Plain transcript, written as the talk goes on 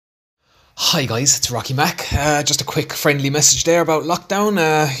Hi guys, it's Rocky Mac. Just a quick friendly message there about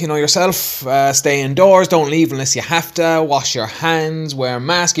lockdown. You know yourself, stay indoors, don't leave unless you have to, wash your hands, wear a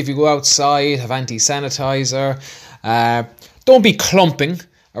mask if you go outside, have anti-sanitizer. Don't be clumping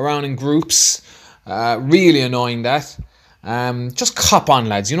around in groups, really annoying that. Just cop on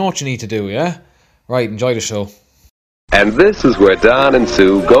lads, you know what you need to do, yeah? Right, enjoy the show. And this is where Don and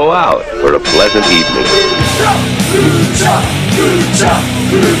Sue go out for a pleasant evening.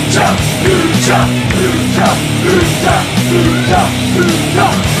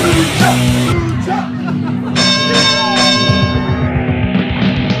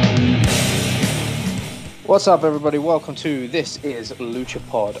 What's up, everybody? Welcome to This is Lucha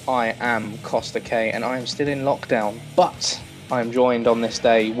Pod. I am Costa K, and I am still in lockdown, but I am joined on this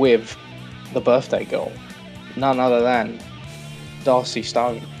day with the birthday girl, none other than Darcy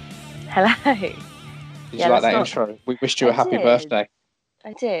Stone. Hello. Did you like that intro? We wished you a happy birthday.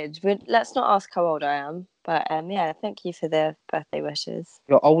 I did. Let's not ask how old I am, but yeah, thank you for the birthday wishes.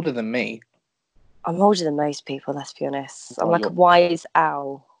 You're older than me. I'm older than most people, let's be honest. I'm Oh, like a wise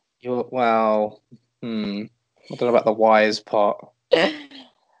owl. I don't know about the wise part.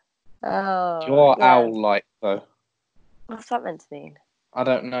 Oh, You're yeah. owl-like, though. What's that meant to mean? I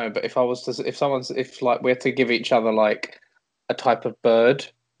don't know, but if we had to give each other like a type of bird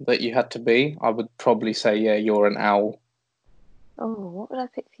that you had to be, I would probably say, yeah, you're an owl. Oh, what would I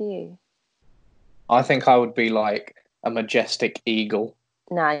pick for you? I think I would be like a majestic eagle.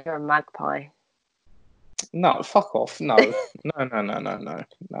 Nah, you're a magpie. No, fuck off. No. No.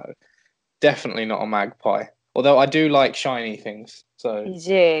 Definitely not a magpie. Although I do like shiny things. So You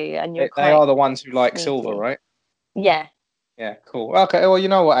do, and you're they are the ones who like sneaky. silver, right? Yeah. Yeah, cool. Okay, well, you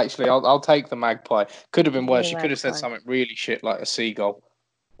know what, actually, I'll take the magpie. Could have been worse. The You could have said magpie. something really shit like a seagull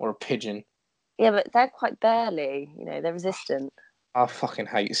or a pigeon. Yeah, but they're quite burly, they're resistant. I fucking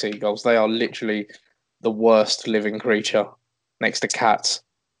hate seagulls. They are literally the worst living creature next to cats.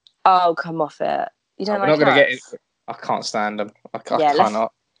 Oh, come off it. You don't We're like not going to get cats? into I can't stand them. I Yeah,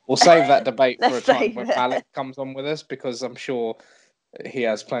 cannot. We'll save that debate for a Let's time save when it. Malik comes on with us, because I'm sure he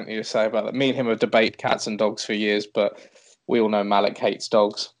has plenty to say about that. Me and him have debated cats and dogs for years, but we all know Malik hates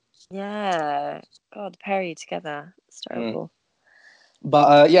dogs. Yeah. God, the pair of you together. It's terrible.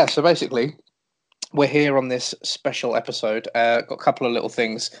 But yeah, so basically, we're here on this special episode. Got a couple of little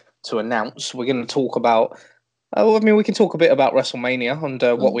things to announce. We're going to talk about. We can talk a bit about WrestleMania and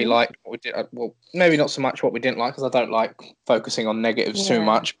what we liked, what we did. Well, maybe not so much what we didn't like, because I don't like focusing on negatives too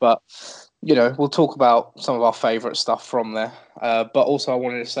much. But we'll talk about some of our favourite stuff from there. But also, I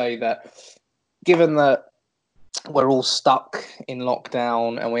wanted to say that, given that we're all stuck in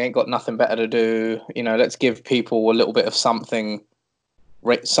lockdown and we ain't got nothing better to do, let's give people a little bit of something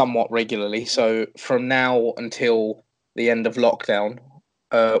somewhat regularly. So from now until the end of lockdown,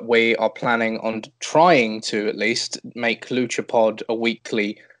 we are planning on trying to at least make Lucha Pod a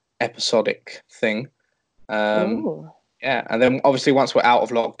weekly episodic thing. Yeah, and then obviously once we're out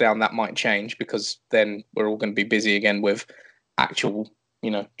of lockdown, that might change, because then we're all going to be busy again with actual,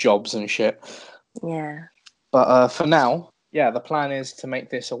 jobs and shit. Yeah. But for now, yeah, the plan is to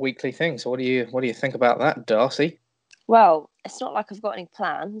make this a weekly thing. So what do you think about that, Darcy? Well, it's not like I've got any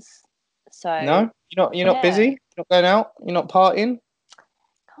plans. So No, you're not busy. You're not going out. You're not partying.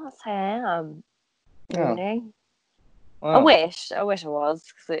 Can't say I am. Oh. Really. Wow. I wish I was,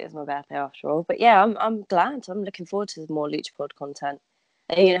 because it is my birthday after all. But yeah, I'm glad. I'm looking forward to more Lucha Pod content.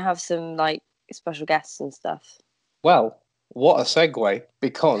 And you're gonna have some like special guests and stuff. Well, what a segue,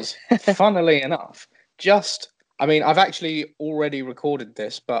 because funnily enough, I've actually already recorded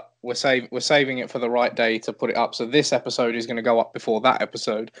this, but we're saving it for the right day to put it up. So this episode is going to go up before that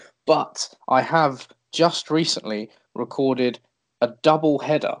episode. But I have just recently recorded a double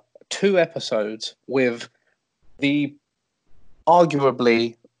header, 2 episodes with the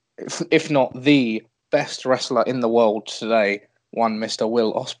arguably, if not the best wrestler in the world today, one Mr.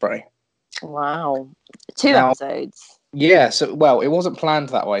 Will Ospreay. Wow. 2 episodes. Yeah, so, it wasn't planned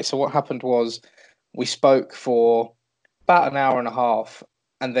that way. So what happened was, we spoke for about an hour and a half,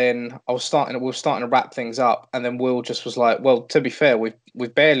 and then we were starting to wrap things up, and then Will just was like, "Well, to be fair, we've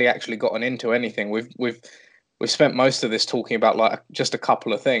barely actually gotten into anything. We've spent most of this talking about like just a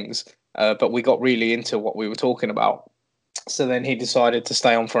couple of things, but we got really into what we were talking about." So then he decided to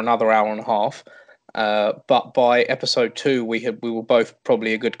stay on for another hour and a half. But by episode 2, we were both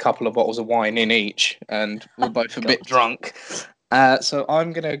probably a good couple of bottles of wine in each, and we're both a bit drunk. So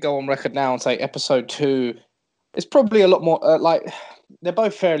I'm going to go on record now and say episode 2 is probably a lot more they're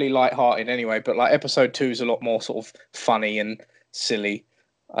both fairly light-hearted anyway, but like episode 2 is a lot more sort of funny and silly.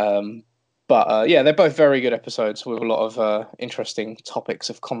 But But yeah, they're both very good episodes with a lot of interesting topics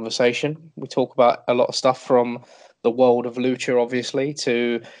of conversation. We talk about a lot of stuff from the world of lucha, obviously,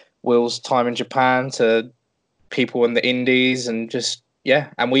 to Will's time in Japan, to people in the indies, and just, yeah.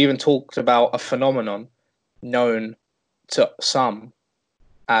 And we even talked about a phenomenon known to some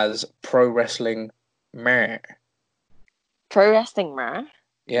as pro wrestling meh. Pro wrestling, man.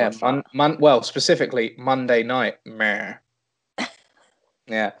 Yeah, What's that? well, specifically Monday night meh.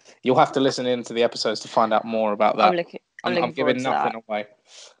 Yeah, you'll have to listen into the episodes to find out more about that. I'm looking forward giving to nothing that. away.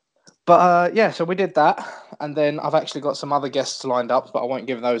 But yeah, so we did that, and then I've actually got some other guests lined up, but I won't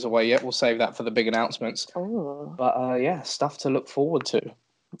give those away yet. We'll save that for the big announcements. Oh, But yeah, stuff to look forward to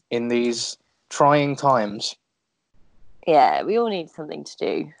in these trying times. yeah. We all need something to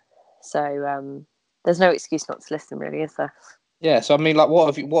do, so there's no excuse not to listen, really, is there? Yeah, so I mean, like, what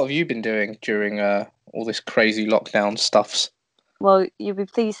have you been doing during all this crazy lockdown stuffs? Well, you'll be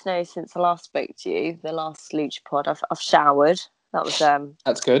pleased to know since I last spoke to you, the last Lucha pod, I've showered. That was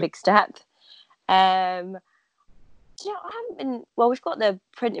That's a good. big step. I haven't been. Well, we've got the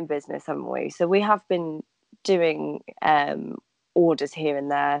printing business, haven't we? So we have been doing orders here and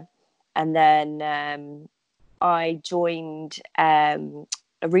there, and then I joined a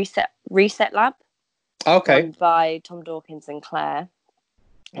reset lab Okay. run by Tom Dawkins and Claire,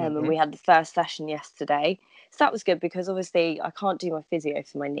 and we had the first session yesterday. So that was good because obviously I can't do my physio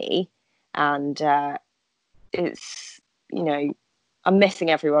for my knee, and it's, I'm missing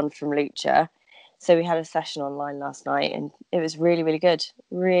everyone from Lucha. So we had a session online last night, and it was really, really good.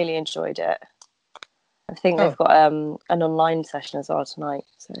 Really enjoyed it. I think they've got an online session as well tonight.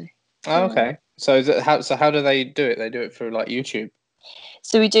 So. Oh, okay. So how do they do it? They do it through like YouTube.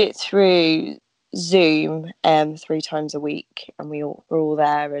 So we do it through Zoom 3 times a week, and we're all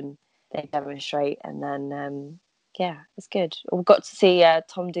there, and they demonstrate, and then yeah, it's good. We got to see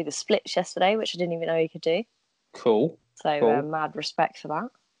Tom do the splits yesterday, which I didn't even know he could do. Cool. So Cool. mad respect for that.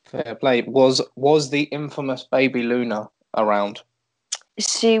 Fair play. Was the infamous baby Luna around?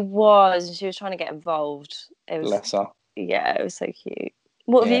 She was trying to get involved. It was, Bless her. yeah, it was so cute.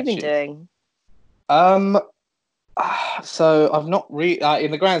 What have you been doing? So I've not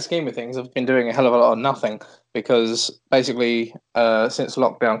in the grand scheme of things, I've been doing a hell of a lot of nothing because basically, since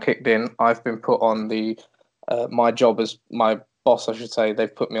lockdown kicked in, I've been put on the my job as my boss, I should say.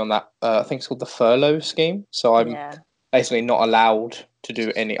 They've put me on that. I think it's called the furlough scheme. So I'm basically not allowed to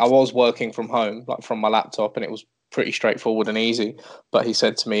do any. I was working from home, like from my laptop, and it was pretty straightforward and easy. But he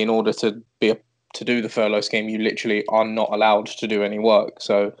said to me, in order to do the furlough scheme, you literally are not allowed to do any work.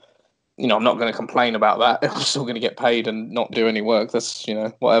 So, I'm not going to complain about that. I'm still going to get paid and not do any work. That's,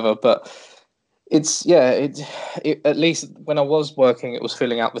 whatever. But it's, it at least when I was working, it was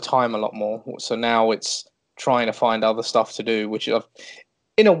filling out the time a lot more. So now it's trying to find other stuff to do, which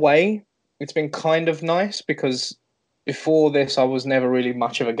in a way, it's been kind of nice because before this, I was never really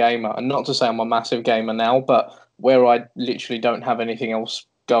much of a gamer. And not to say I'm a massive gamer now, but where I literally don't have anything else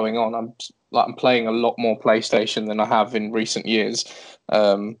going on, I'm playing a lot more PlayStation than I have in recent years,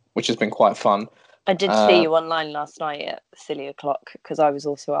 which has been quite fun. I did see you online last night at silly o'clock because I was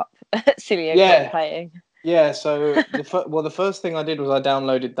also up at silly o'clock playing. Yeah, so the first thing I did was I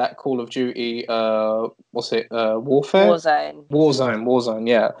downloaded that Call of Duty, Warfare? Warzone,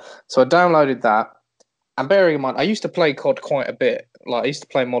 yeah. So I downloaded that, and bearing in mind, I used to play COD quite a bit. Like I used to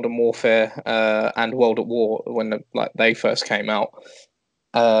play Modern Warfare and World at War when they first came out.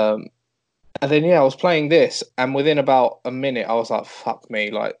 And then, I was playing this, and within about a minute, I was like, fuck me,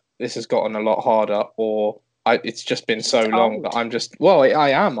 like, this has gotten a lot harder, or it's just been so long that I'm just,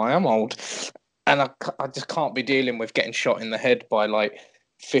 I am old. And I just can't be dealing with getting shot in the head by, like,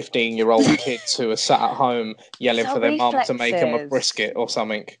 15-year-old kids who are sat at home yelling for their mum to make them a brisket or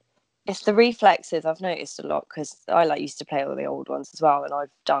something. It's the reflexes I've noticed a lot, because I used to play all the old ones as well, and I've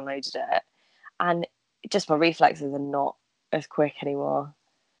downloaded it. And just my reflexes are not as quick anymore.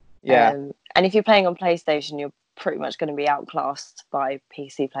 Yeah. And if you're playing on PlayStation, you're pretty much going to be outclassed by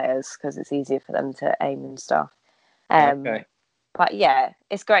PC players because it's easier for them to aim and stuff. Okay. But yeah,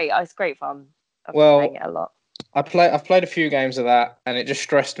 it's great. It's great fun. I've been playing it a lot. I've played a few games of that, and it just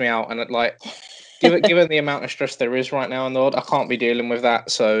stressed me out. And given the amount of stress there is right now in the world, I can't be dealing with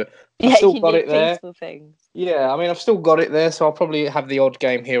that. So I've still got it there. Things. Yeah, I mean, I've still got it there, so I'll probably have the odd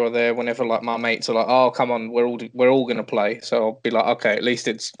game here or there whenever like my mates are like, "Oh, come on, we're all gonna play." So I'll be like, "Okay, at least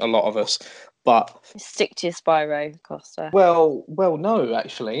it's a lot of us." But stick to your Spyro, Costa. Well, no,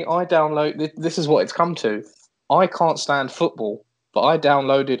 actually, I download. This is what it's come to. I can't stand football, but I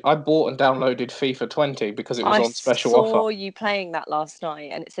bought and downloaded FIFA 20 because it was on special I saw offer. you playing that last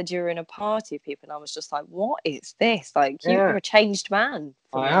night, and it said you were in a party of people, and I was just like, "What is this? Like, you're a changed man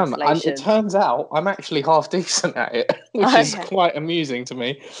from I the am, and isolation." it turns out I'm actually half decent at it, which is Okay. quite amusing to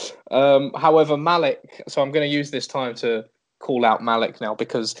me. However, Malik, so I'm going to use this time to call out Malik now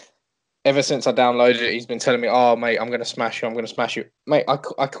because ever since I downloaded it, he's been telling me, "Oh, mate, I'm going to smash you. I'm going to smash you, mate." I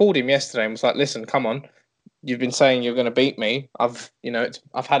called him yesterday and was like, "Listen, come on. You've been saying you're going to beat me. I've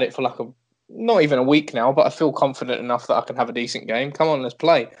had it for like not even a week now, but I feel confident enough that I can have a decent game. Come on, let's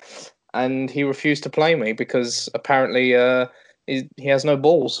play." And he refused to play me because apparently he has no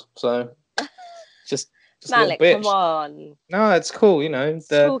balls. So just a little Malik, come bitch. on. No, it's cool.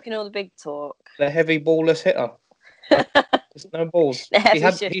 Talking all the big talk. The heavy ballless hitter. Just no balls. The heavy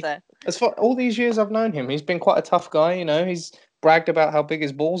shitter. As far all these years I've known him, he's been quite a tough guy. He's bragged about how big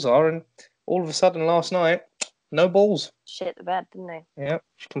his balls are, and all of a sudden last night, no balls. Shit the bed, didn't they? Yeah,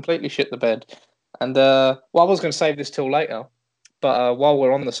 completely shit the bed. And I was going to save this till later, but while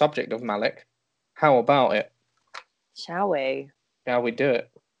we're on the subject of Malik, how about it? Shall we? Shall we do it?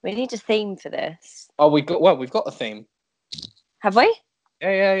 We need a theme for this. Oh, we've got a theme. Have we?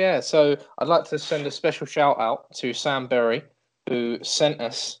 Yeah. So I'd like to send a special shout out to Sam Berry, who sent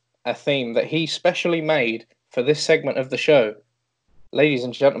us a theme that he specially made for this segment of the show. Ladies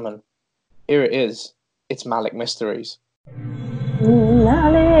and gentlemen, here it is. It's Malik Mysteries.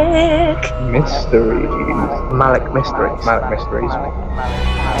 Malik Mysteries. Malik Mysteries. Malik Mysteries.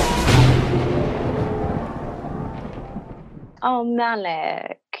 Oh,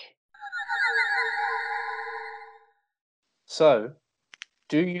 Malik. So,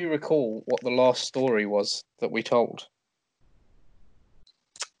 do you recall what the last story was that we told?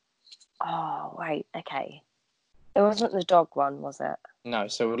 Oh, wait. Okay. It wasn't the dog one, was it? No.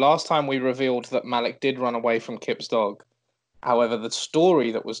 So last time we revealed that Malik did run away from Kip's dog. However, the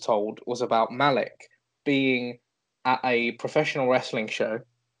story that was told was about Malik being at a professional wrestling show,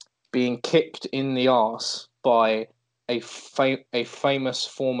 being kicked in the arse by a famous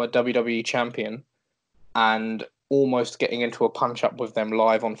former WWE champion, and almost getting into a punch-up with them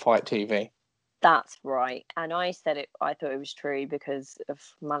live on Fight TV. That's right. And I said it. I thought it was true because of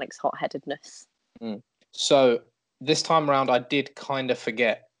Malik's hot-headedness. So this time around, I did kind of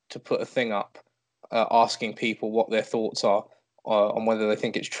forget to put a thing up asking people what their thoughts are on whether they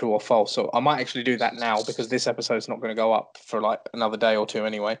think it's true or false. So I might actually do that now because this episode's not going to go up for like another day or two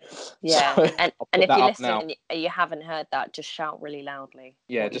anyway. Yeah, So and if you're listening and you haven't heard that, just shout really loudly.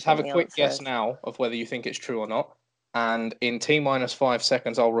 Yeah, just have a quick guess now of whether you think it's true or not. And in T-5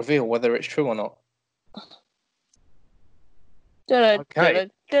 seconds, I'll reveal whether it's true or not. Okay.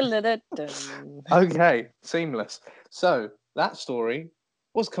 Okay, seamless. So that story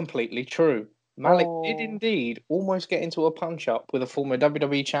was completely true. Malik did indeed almost get into a punch-up with a former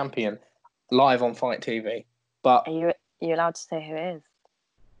WWE champion live on Fight TV. But are you allowed to say who it is?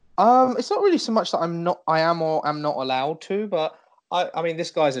 It's not really so much that I am or am not allowed to, but I mean,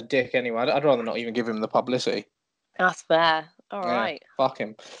 this guy's a dick anyway. I'd rather not even give him the publicity. That's fair. All right. Fuck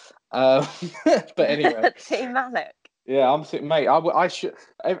him. But anyway. Team Malik. Yeah, mate. I should.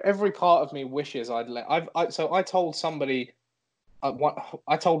 Every part of me wishes I'd let. So I told somebody.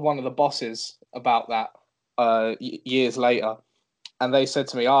 I told one of the bosses about that years later, and they said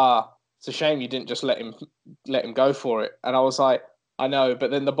to me, it's a shame you didn't just let him go for it." And I was like, "I know,"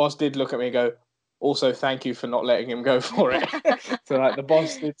 but then the boss did look at me and go, "Also, thank you for not letting him go for it." So like the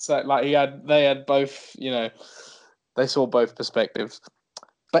boss did say, like they had both, they saw both perspectives.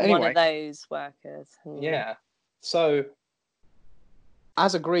 But anyway, one of those workers. Yeah. So,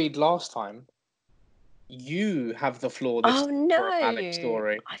 as agreed last time, you have the floor this time for a Malik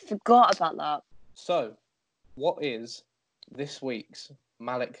story. I forgot about that. So, what is this week's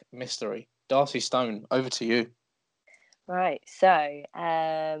Malik mystery? Darcy Stone, over to you. Right. So,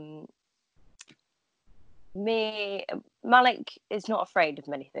 Malik is not afraid of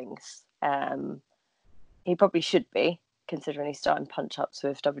many things. He probably should be, considering he's starting punch-ups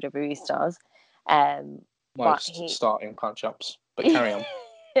with WWE stars. Most starting punch-ups, but carry on.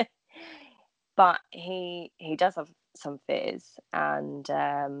 But he does have some fears, and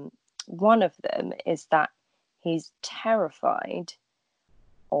one of them is that he's terrified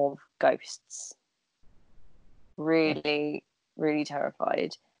of ghosts. Really, really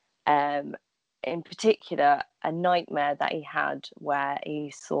terrified. In particular, a nightmare that he had where he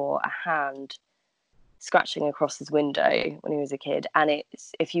saw a hand scratching across his window when he was a kid, and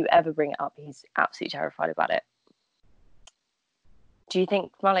it's, if you ever bring it up, he's absolutely terrified about it. Do you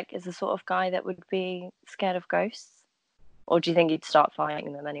think Malik is the sort of guy that would be scared of ghosts, or do you think he'd start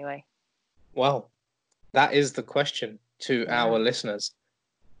fighting them anyway? Well, that is the question. to our listeners.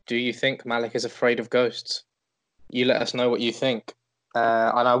 Do you think Malik is afraid of ghosts? You let us know what you think.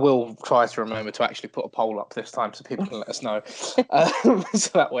 And I will try to remember to actually put a poll up this time so people can let us know. So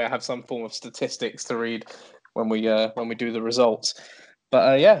that way I have some form of statistics to read when we do the results.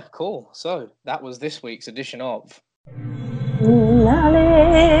 But yeah, cool. So that was this week's edition of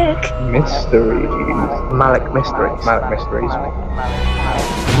Malik Mysteries. Malik Mysteries. Malik Mysteries.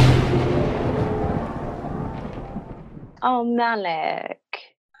 Oh, Malik.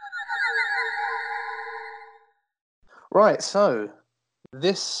 Right, so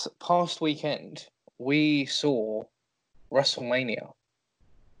this past weekend we saw WrestleMania.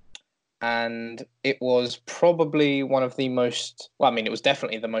 And it was probably one of the most, well, I mean, it was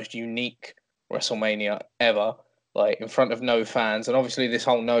definitely the most unique WrestleMania ever, like in front of no fans. And obviously this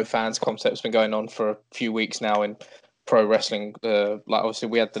whole no fans concept has been going on for a few weeks now in pro wrestling. Like obviously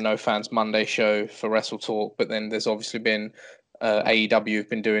we had the no fans Monday show for Wrestle Talk, but then there's obviously been AEW have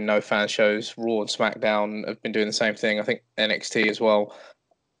been doing no fan shows. Raw and SmackDown have been doing the same thing. I think NXT as well.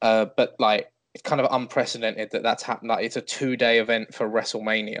 But like, it's kind of unprecedented that that's happened. Like, it's a 2-day event for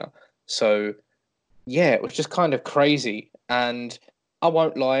WrestleMania. So, yeah, it was just kind of crazy. And I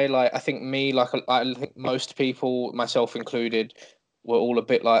won't lie, like, I think most people, myself included, were all a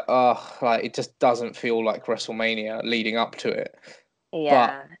bit like, like, it just doesn't feel like WrestleMania leading up to it.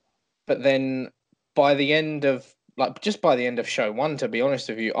 Yeah. But then by the end of, show one, to be honest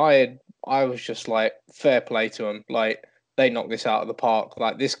with you, I was just like, fair play to them. Like, they knocked this out of the park.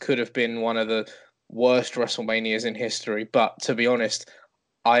 Like, this could have been one of the worst WrestleManias in history. But to be honest,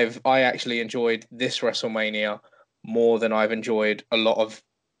 I actually enjoyed this WrestleMania more than I've enjoyed a lot of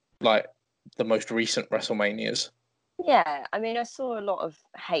like the most recent WrestleManias. Yeah, I mean, I saw a lot of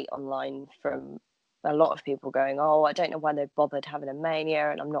hate online from a lot of people going, "Oh, I don't know why they bothered having a Mania,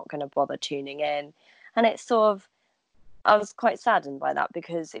 and I'm not going to bother tuning in." And it's sort of, I was quite saddened by that,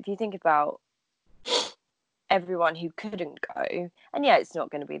 because if you think about everyone who couldn't go, and yeah, it's not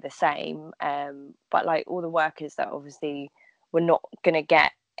going to be the same, but like all the workers that obviously were not going to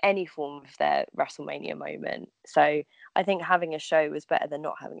get any form of their WrestleMania moment. So I think having a show was better than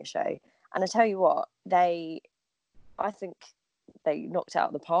not having a show. And I tell you what, I think they knocked it out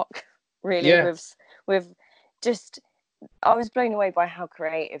of the park, really. Yeah. With just, I was blown away by how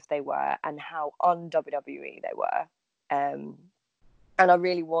creative they were and how un-WWE they were. And I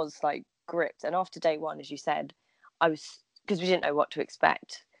really was like gripped. And after day one, as you said, because we didn't know what to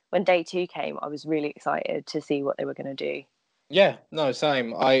expect. When day two came, I was really excited to see what they were going to do. Yeah, no,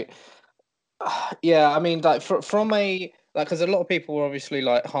 same. I mean, like from a like, because a lot of people were obviously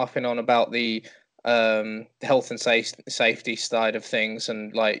like harping on about the health and safety side of things,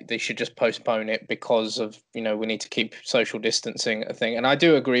 and like they should just postpone it because of, we need to keep social distancing a thing. And I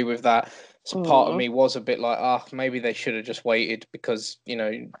do agree with that. So part of me was a bit like, maybe they should have just waited because,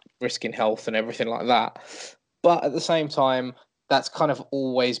 risking health and everything like that. But at the same time, that's kind of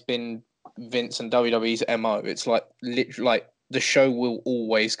always been Vince and WWE's MO. It's like literally like the show will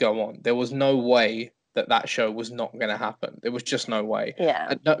always go on. There was no way that show was not going to happen. There was just no way.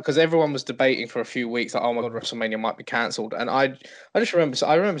 Yeah. Because everyone was debating for a few weeks, like, oh my God, WrestleMania might be cancelled. And I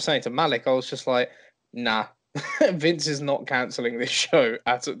remember saying to Malik, I was just like, nah, Vince is not cancelling this show.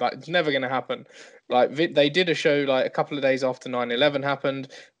 Like, it's never going to happen. Like, they did a show like a couple of days after 9/11 happened.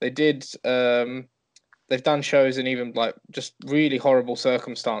 They did, they've done shows in even like just really horrible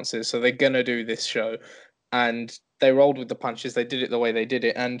circumstances. So they're going to do this show. And they rolled with the punches. They did it the way they did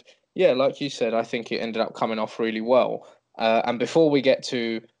it. And yeah, like you said, I think it ended up coming off really well. And before we get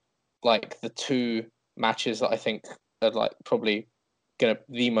to like the two matches that I think are like probably going to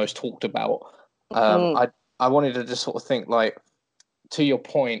be the most talked about, I wanted to just sort of think, like, to your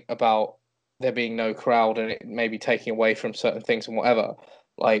point about there being no crowd and it maybe taking away from certain things and whatever.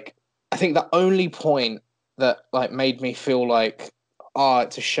 Like, I think the only point that like made me feel like,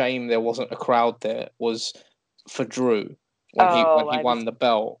 it's a shame there wasn't a crowd there was for Drew when he won the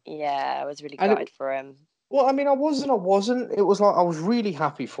belt. Yeah, I was really gutted for him. Well, I mean, I wasn't. It was like I was really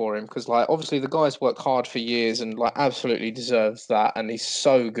happy for him because, like, obviously the guy's worked hard for years and like absolutely deserves that, and he's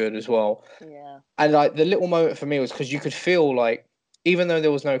so good as well. Yeah. And like the little moment for me was because you could feel like, even though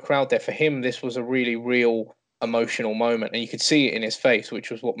there was no crowd there, for him this was a really real emotional moment, and you could see it in his face,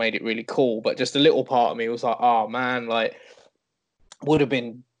 which was what made it really cool. But just a little part of me was like, oh man, like, would have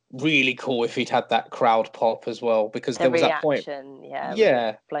been really cool if he'd had that crowd pop as well, because there was that point.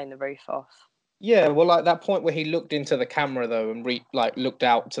 Yeah, blowing the roof off. Yeah, well, like that point where he looked into the camera though and looked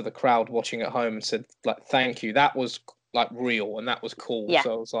out to the crowd watching at home and said like, "Thank you." That was like real and that was cool. Yeah.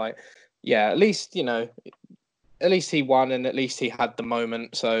 So I was like, yeah, at least he won and at least he had the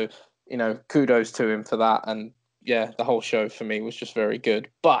moment. So kudos to him for that. And the whole show for me was just very good.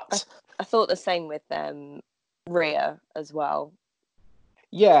 But I thought the same with Rhea as well.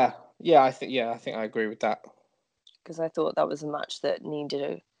 Yeah, I think I agree with that. Because I thought that was a match that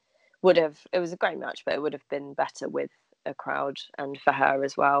it was a great match, but it would have been better with a crowd, and for her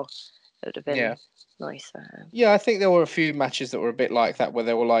as well. It would have been nice for her. Yeah, I think there were a few matches that were a bit like that, where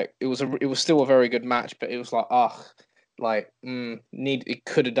they were like, it was still a very good match, but it was like, it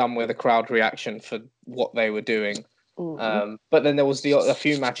could have done with a crowd reaction for what they were doing. But then there was a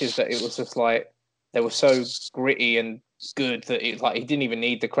few matches that it was just like, they were so gritty and good that it like he didn't even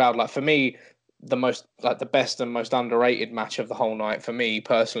need the crowd. Like for me, the best and most underrated match of the whole night for me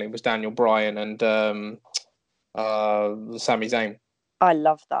personally was Daniel Bryan and Sami Zayn. I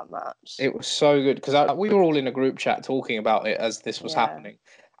loved that match. It was so good because we were all in a group chat talking about it as this was happening.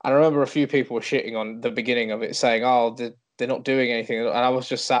 And I remember a few people were shitting on the beginning of it, saying, "Oh, they're not doing anything." And I was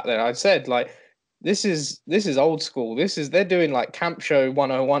just sat there. I said, like, this is old school. They're doing like Camp Show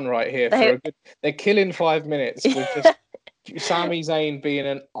 101 right here. They're killing 5 minutes with just Sami Zayn being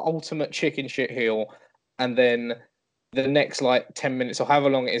an ultimate chicken shit heel, and then the next like 10 minutes or however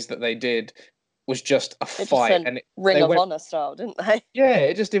long it is that they did was just a fight. And Ring of Honor style, didn't they? Yeah,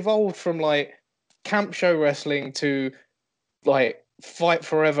 it just evolved from like Camp Show wrestling to like Fight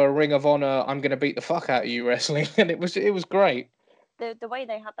Forever, Ring of Honor, I'm gonna beat the fuck out of you wrestling, and it was great. The way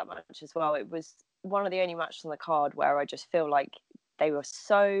they had that match as well, it was one of the only matches on the card where I just feel like they were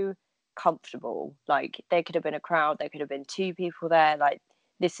so comfortable. Like there could have been a crowd, there could have been 2 people there. Like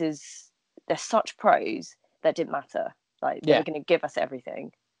they're such pros that didn't matter. Like they were going to give us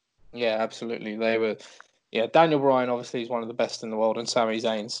everything. Yeah, absolutely. They were. Yeah, Daniel Bryan obviously is one of the best in the world, and Sami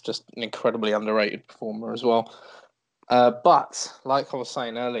Zayn's just an incredibly underrated performer as well. But like I was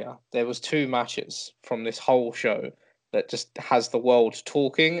saying earlier, there was 2 matches from this whole show that just has the world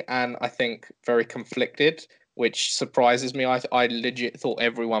talking, and I think very conflicted, which surprises me. I legit thought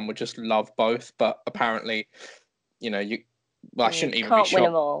everyone would just love both, but apparently, I shouldn't even be shocked. Win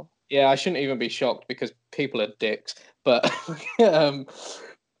them all. Yeah, I shouldn't even be shocked because people are dicks. But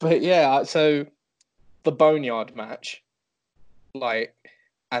but yeah, so the Boneyard match, like,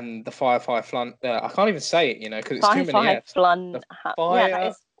 and the Firefly Flun. I can't even say it, because it's too many F's.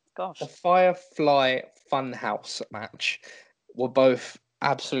 The Firefly Funhouse match were both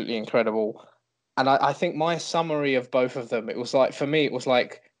absolutely incredible. And I think my summary of both of them, it was like, for me, it was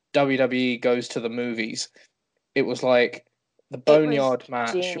like WWE goes to the movies. It was like the Boneyard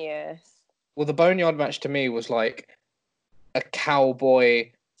match. Genius. Well, the Boneyard match to me was like a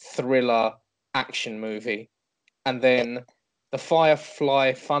cowboy thriller action movie. And then the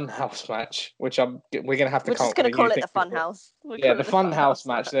Firefly Funhouse match, which we're going to have to call it the Funhouse. Yeah, the Funhouse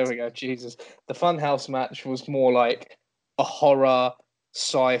match. There we go. Jesus. The Funhouse match was more like a horror,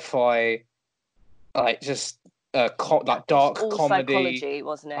 sci-fi, like just like dark comedy. Psychology,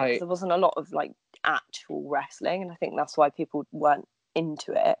 wasn't it? There wasn't a lot of like actual wrestling, and I think that's why people weren't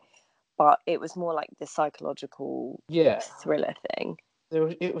into it. But it was more like the psychological thriller thing.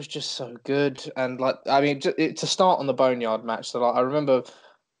 It was just so good, and like to start on the Boneyard match. So like, I remember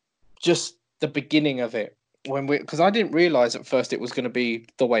just the beginning of it because I didn't realize at first it was going to be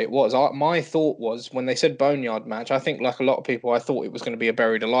the way it was. My thought was when they said Boneyard match, I think like a lot of people, I thought it was going to be a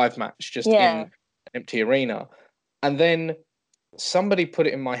Buried Alive match, just in an empty arena, and then somebody put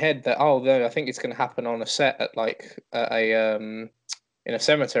it in my head that I think it's going to happen on a set at like in a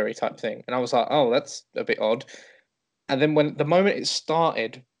cemetery type thing, and I was like, that's a bit odd. And then when the moment it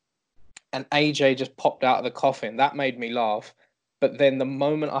started and AJ just popped out of the coffin, that made me laugh. But then the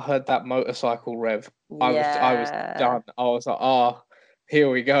moment I heard that motorcycle rev, I was done. I was like,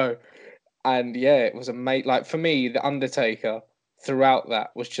 here we go. And yeah, it was amazing. Like for me, The Undertaker throughout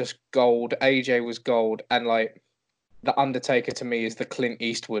that was just gold. AJ was gold. And like The Undertaker to me is the Clint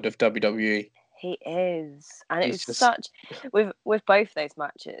Eastwood of WWE. He is. And it was such, with both those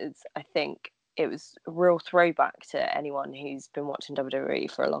matches, I think, it was a real throwback to anyone who's been watching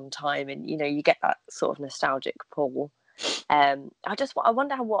WWE for a long time, and you get that sort of nostalgic pull. I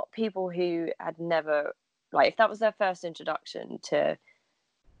wonder what people who had never, like, if that was their first introduction to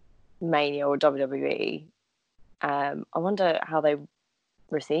Mania or WWE, I wonder how they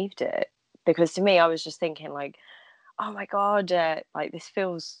received it, because to me, I was just thinking like, oh my god, like this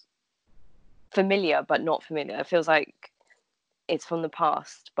feels familiar but not familiar. It feels like it's from the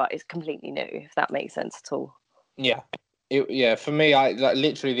past, but it's completely new, if that makes sense at all. Yeah. For me,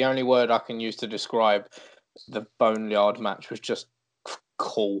 literally the only word I can use to describe the Boneyard match was just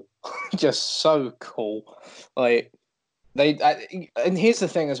cool. Just so cool. Like, and here's the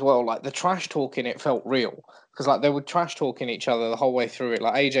thing as well, like the trash talk in it felt real. because like they were trash talking each other the whole way through it.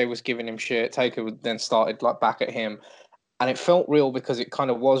 Like AJ was giving him shit, Taker would then started like back at him, and it felt real because it kind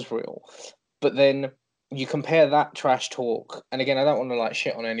of was real. But then you compare that trash talk, and again, I don't want to like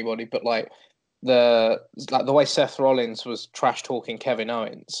shit on anybody, but like the way Seth Rollins was trash talking Kevin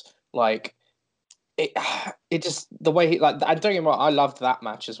Owens, like it just the way he like. And don't get me wrong, I loved that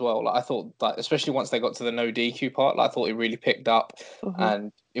match as well. Like I thought, like especially once they got to the no DQ part, like, I thought it really picked up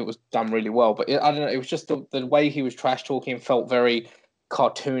and it was done really well. But I don't know, it was just the way he was trash talking felt very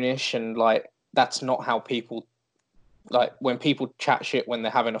cartoonish, and like that's not how people like when people chat shit when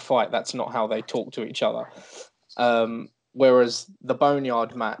they're having a fight. That's not how they talk to each other. Whereas the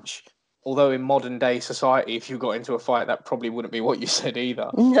Boneyard match, although in modern day society, if you got into a fight, that probably wouldn't be what you said either.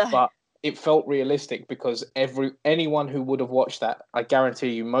 No. But it felt realistic because anyone who would have watched that, I guarantee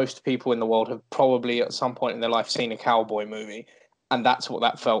you, most people in the world have probably at some point in their life seen a cowboy movie, and that's what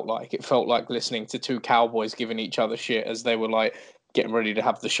that felt like. It felt like listening to two cowboys giving each other shit as they were like getting ready to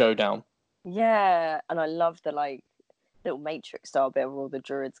have the showdown. Yeah, and I love the like little Matrix style bit where all the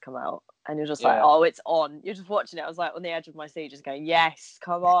druids come out, and you're just like, Yeah. oh, it's on. You're just watching it. I was like on the edge of my seat, just going, yes,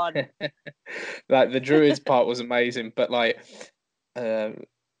 come on. Like the druids part was amazing, but like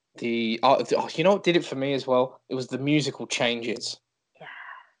you know what did it for me as well? It was the musical changes. Yeah.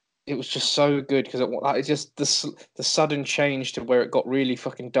 It was just so good because it just the sudden change to where it got really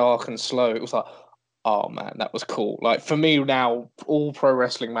fucking dark and slow. It was like, oh man, that was cool. Like for me now, all pro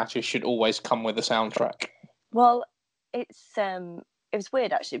wrestling matches should always come with a soundtrack. Well, it was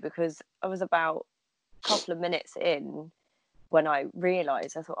weird actually because I was about a couple of minutes in when I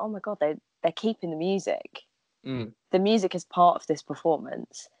realised, I thought, oh my god, they're keeping the music. The music is part of this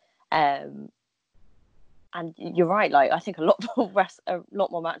performance. And you're right. Like I think a lot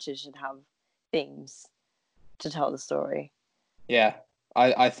more matches should have themes to tell the story. Yeah,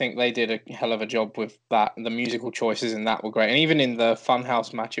 I think they did a hell of a job with that. The musical choices in that were great, and even in the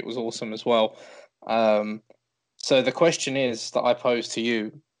Funhouse match, it was awesome as well. So the question is that I pose to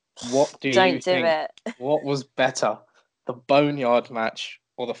you: what do you think? What was better, the Boneyard match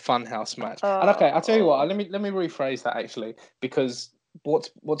or the Funhouse match? And okay, I'll tell you what. Let me rephrase that actually, because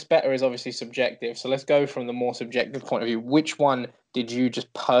what's better is obviously subjective. So let's go from the more subjective point of view. Which one did you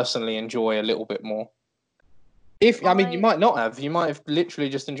just personally enjoy a little bit more? I mean, you might not have. You might have literally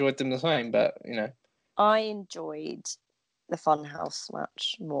just enjoyed them the same, but you know. I enjoyed the Funhouse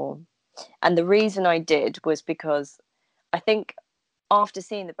match more, and the reason I did was because I think after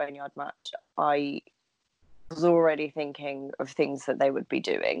seeing the Boneyard match, I was already thinking of things that they would be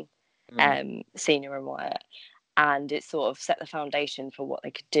doing, Cena and Wyatt. And it sort of set the foundation for what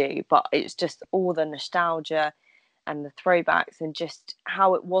they could do. But it's just all the nostalgia and the throwbacks and just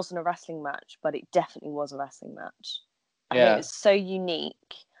how it wasn't a wrestling match, but it definitely was a wrestling match. And it was so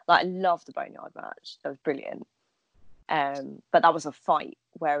unique. Like I love the Boneyard match. That was brilliant. But that was a fight,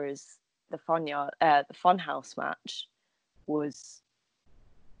 whereas the Funhouse match was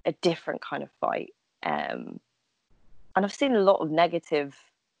a different kind of fight. And I've seen a lot of negative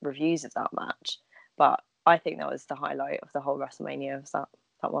reviews of that match, but I think that was the highlight of the whole WrestleMania, was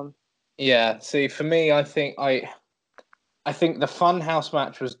that one. Yeah, see, for me, I think the Funhouse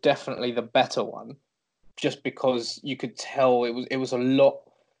match was definitely the better one, just because you could tell it was a lot.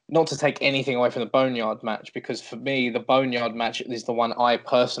 Not to take anything away from the Boneyard match, because for me, the Boneyard match is the one I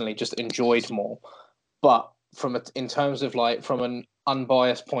personally just enjoyed more. But in terms of like from an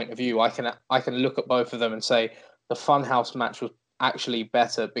unbiased point of view, I can look at both of them and say the Funhouse match was actually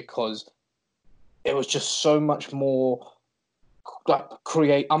better because it was just so much more like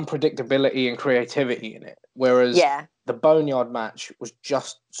create unpredictability and creativity in it. Whereas the Boneyard match was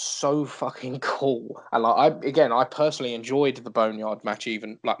just so fucking cool. And like I personally enjoyed the Boneyard match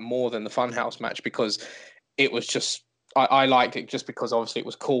even like more than the Funhouse match because it was just I liked it just because obviously it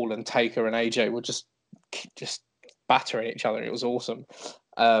was cool and Taker and AJ were just battering each other. It was awesome.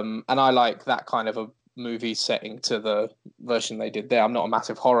 And I like that kind of a movie setting to the version they did there. I'm not a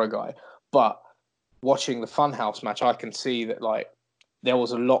massive horror guy, but watching the Funhouse match, I can see that like there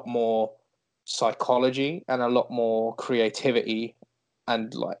was a lot more psychology and a lot more creativity,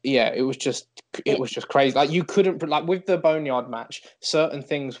 and like it was just crazy. Like you couldn't like with the Boneyard match, certain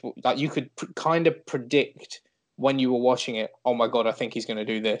things like you could kind of predict when you were watching it. Oh my god, I think he's going to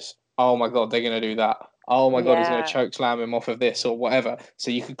do this. Oh my god, they're going to do that. Oh my god, he's going to choke slam him off of this or whatever.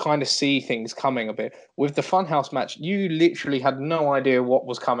 So you could kind of see things coming a bit. With the Funhouse match, you literally had no idea what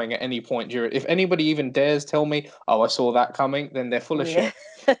was coming at any point during. If anybody even dares tell me, "Oh, I saw that coming," then they're full of shit.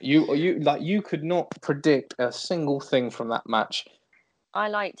 You could not predict a single thing from that match. I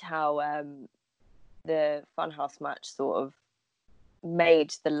liked how the Funhouse match sort of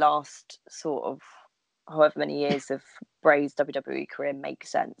made the last sort of however many years of Bray's WWE career make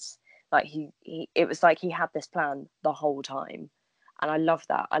sense. Like it was like he had this plan the whole time, and I love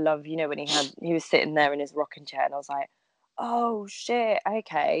that. I love, when he was sitting there in his rocking chair, and I was like, oh shit,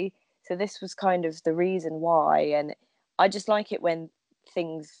 okay, so this was kind of the reason why. And I just like it when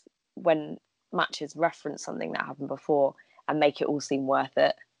matches reference something that happened before and make it all seem worth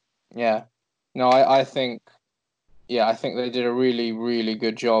it. Yeah, no, I think they did a really, really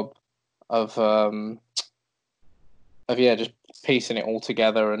good job of just piecing it all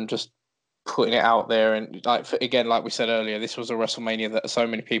together and just putting it out there. And like we said earlier, this was a WrestleMania that so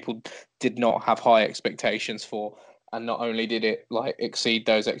many people did not have high expectations for, and not only did it like exceed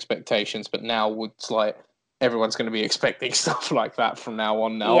those expectations, but now it's like everyone's going to be expecting stuff like that from now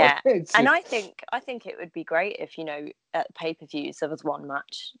on. Yeah, and I think it would be great if at pay-per-views there was one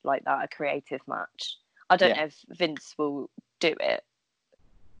match like that, a creative match. I don't know if Vince will do it,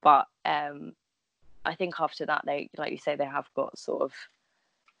 but I think after that, they, like you say, they have got sort of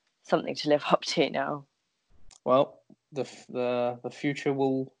something to live up to now. Well, the future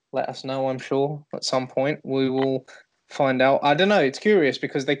will let us know, I'm sure. At some point, we will find out. I don't know. It's curious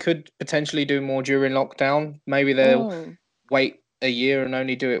because they could potentially do more during lockdown. Maybe they'll wait a year and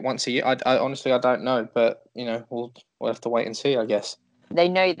only do it once a year. I honestly, I don't know, but we'll have to wait and see, I guess. They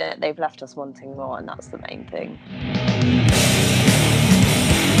know that they've left us wanting more, and that's the main thing.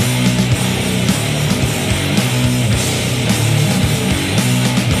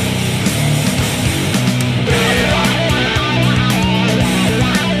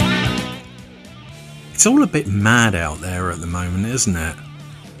 It's all a bit mad out there at the moment, isn't it?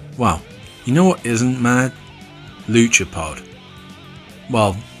 Well, you know what isn't mad? LuchaPod.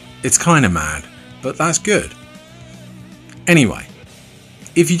 Well, it's kind of mad, but that's good. Anyway,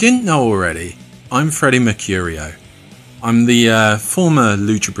 if you didn't know already, I'm Freddie Mercurio. I'm the former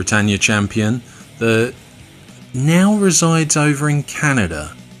Lucha Britannia champion that now resides over in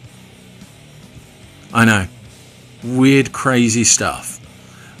Canada. I know, weird, crazy stuff.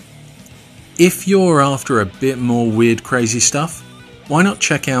 If you're after a bit more weird, crazy stuff, why not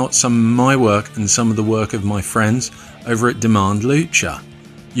check out some of my work and some of the work of my friends over at Demand Lucha.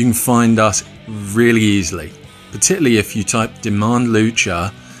 You can find us really easily, particularly if you type Demand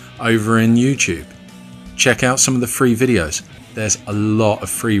Lucha over in YouTube. Check out some of the free videos. There's a lot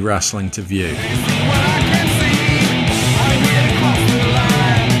of free wrestling to view.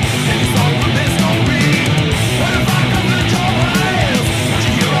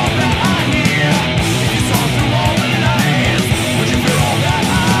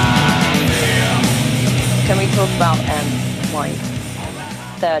 Can we talk about my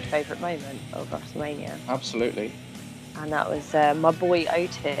third favourite moment of WrestleMania? Absolutely. And that was my boy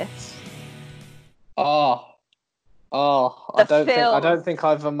Otis. I don't think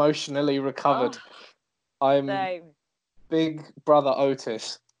I've emotionally recovered. I'm Same. Big Brother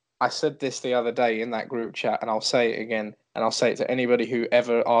Otis. I said this the other day in that group chat, and I'll say it again, and I'll say it to anybody who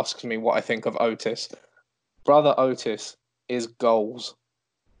ever asks me what I think of Otis. Brother Otis is goals.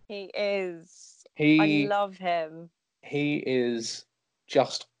 He is. I love him. He is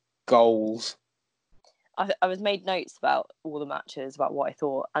just goals. I was made notes about all the matches, about what I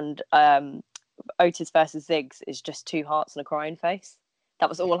thought, and Otis versus Ziggs is just two hearts and a crying face. That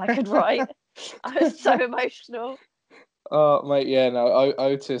was all I could write. I was so emotional. Oh, mate, yeah, no,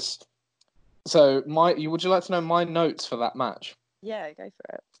 Otis. So, would you like to know my notes for that match? Yeah, go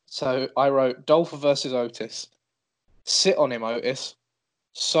for it. So, I wrote Dolph versus Otis. Sit on him, Otis.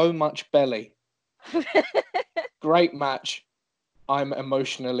 So much belly. Great match. I'm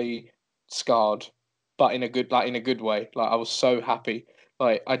emotionally scarred, but in a good way. Like, I was so happy.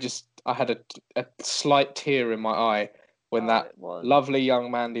 Like, I had a slight tear in my eye when that lovely young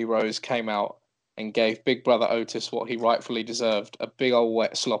Mandy Rose came out and gave Big Brother Otis what he rightfully deserved, a big old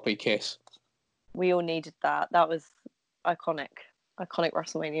wet sloppy kiss. We all needed that. That was iconic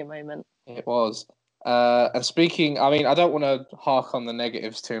WrestleMania moment. It was. And speaking, I mean, I don't want to hark on the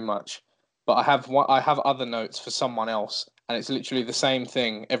negatives too much, but I have other notes for someone else, and it's literally the same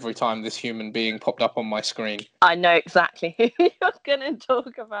thing every time this human being popped up on my screen. I know exactly who you're going to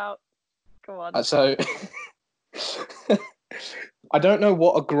talk about. Come on. So, I don't know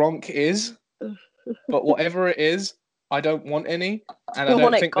what a Gronk is, but whatever it is, I don't want any, and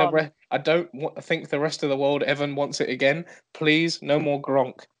I don't think the rest of the world ever wants it again. Please, no more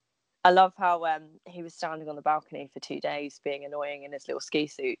Gronk. I love how he was standing on the balcony for 2 days, being annoying in his little ski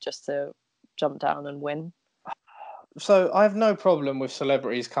suit, just to jump down and win. So I have no problem with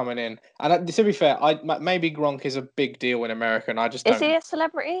celebrities coming in, and to be fair, maybe Gronk is a big deal in America, and I just don't. Is he a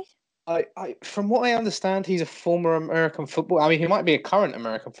celebrity? From what I understand, he's a former American football. I mean, he might be a current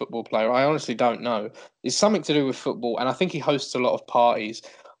American football player. I honestly don't know. It's something to do with football, and I think he hosts a lot of parties.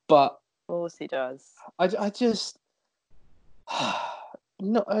 But Of course he does. I just,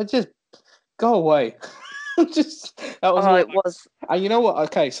 no, I just go away. Just that was. Oh, all it was. And you know what?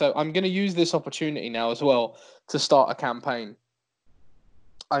 Okay, so I'm going to use this opportunity now as well to start a campaign.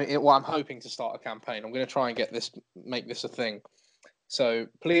 I'm hoping to start a campaign. I'm going to try and make this a thing. So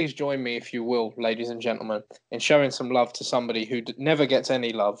please join me, if you will, ladies and gentlemen, in showing some love to somebody who never gets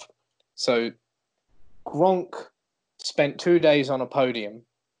any love. So Gronk spent 2 days on a podium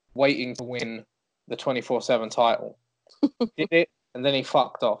waiting to win the 24/7 title. Did it, and then he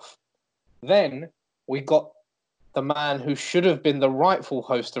fucked off. Then we got the man who should have been the rightful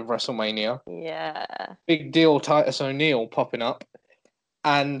host of WrestleMania. Yeah. Big deal Titus O'Neil popping up.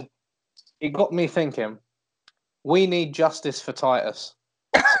 And it got me thinking, we need justice for Titus.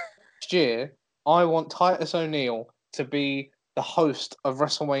 Next year, I want Titus O'Neil to be the host of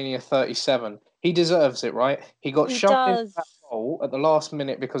WrestleMania 37. He deserves it, right? He got shoved into that hole at the last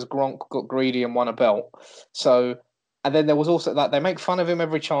minute because Gronk got greedy and won a belt. So, and then there was also that they make fun of him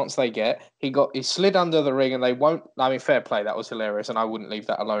every chance they get. He slid under the ring and they won't. I mean, fair play, that was hilarious, and I wouldn't leave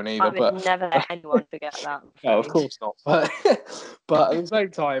that alone either. I would never let anyone forget that. No, of course not. But at the same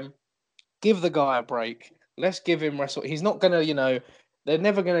time, give the guy a break. Let's give him wrestle. He's not gonna, they're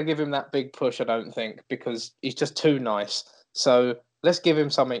never gonna give him that big push, I don't think, because he's just too nice. So let's give him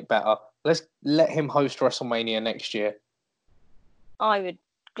something better. Let's let him host WrestleMania next year. I would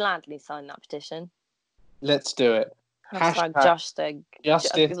gladly sign that petition. Let's do it. Hashtag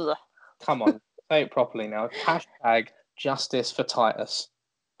justice. Come on, say it properly now. Hashtag justice for Titus.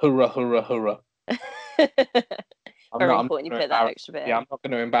 Hoorah, hoorah, hoorah. Very important you put that extra bit in. Yeah, I'm not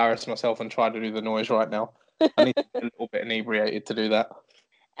going to embarrass myself and try to do the noise right now. I need to be a little bit inebriated to do that.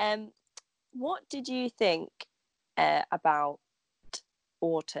 What did you think about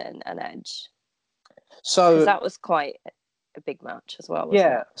Orton and Edge? So because that was quite a big match as well.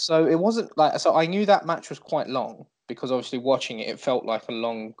 Yeah, so it wasn't like, so I knew that match was quite long because obviously watching it, it felt like a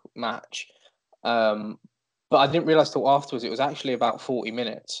long match. But I didn't realize till afterwards it was actually about 40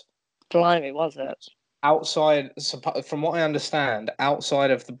 minutes. Blimey, was it? Outside, from what I understand, outside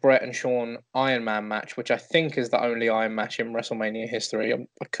of the Bret and Shawn Iron Man match, which I think is the only Iron match in WrestleMania history,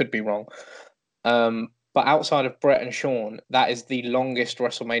 I could be wrong. But outside of Bret and Shawn, that is the longest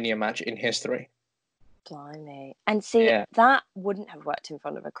WrestleMania match in history. Blimey. And see, that wouldn't have worked in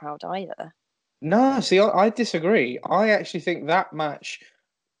front of a crowd either. No, see, I disagree. I actually think that match,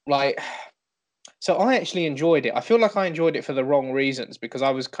 so I actually enjoyed it. I feel like I enjoyed it for the wrong reasons because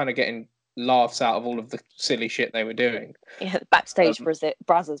I was kind of getting laughs out of all of the silly shit they were doing. Yeah, backstage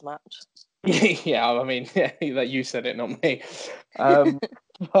Brazzers match. Yeah, I mean, that you said it, not me.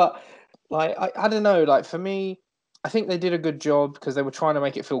 But I don't know. For me, I think they did a good job because they were trying to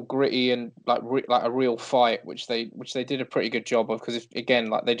make it feel gritty and like a real fight, which they did a pretty good job of. Because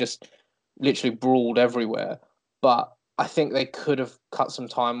they just literally brawled everywhere. But I think they could have cut some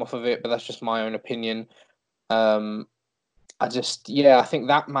time off of it. But that's just my own opinion. I think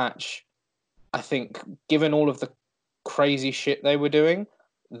that match. I think given all of the crazy shit they were doing,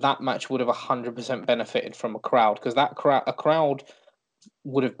 that match would have 100% benefited from a crowd because a crowd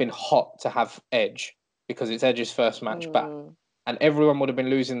would have been hot to have Edge because it's Edge's first match back, and everyone would have been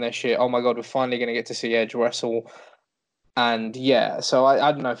losing their shit. Oh my god, we're finally going to get to see Edge wrestle, and so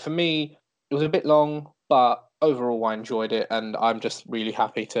I don't know. For me, it was a bit long, but overall I enjoyed it, and I'm just really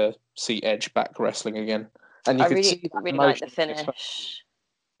happy to see Edge back wrestling again. And you could see really like the finish.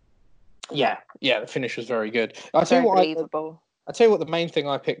 Yeah, the finish was very good. I'll tell you what the main thing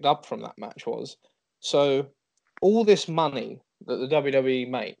I picked up from that match was, so all this money that the WWE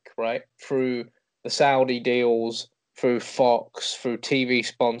make, right, through the Saudi deals, through Fox, through TV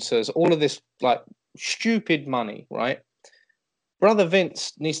sponsors, all of this stupid money, right? Brother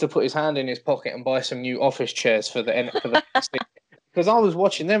Vince needs to put his hand in his pocket and buy some new office chairs for the because I was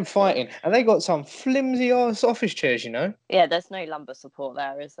watching them fighting, and they got some flimsy ass office chairs, Yeah, there's no lumbar support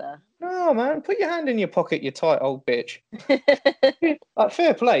there, is there? No, man. Put your hand in your pocket, you tight old bitch.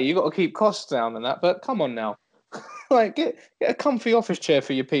 Fair play. You got to keep costs down and that, but come on now. Get a comfy office chair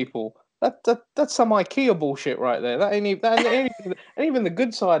for your people. That's some IKEA bullshit right there. That ain't even the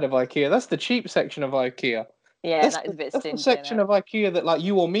good side of IKEA. That's the cheap section of IKEA. Yeah, that is a bit stingy. That's the section of IKEA that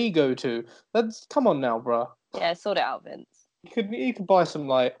you or me go to. Come on now, bro. Yeah, sort it out, Vince. You could buy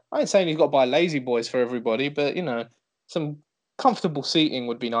some I ain't saying you've got to buy Lazy Boys for everybody, but some comfortable seating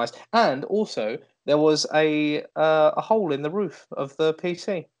would be nice. And also there was a hole in the roof of the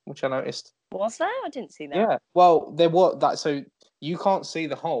PC, which I noticed. Was there? I didn't see that. Yeah. Well, there was that. So you can't see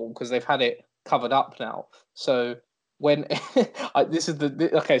the hole because they've had it covered up now. So when this is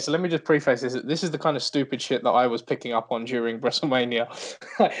okay, so let me just preface this. This is the kind of stupid shit that I was picking up on during WrestleMania.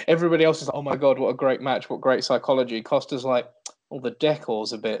 Everybody else is like, "Oh my god, what a great match! What great psychology!" Costa's like, "Well, the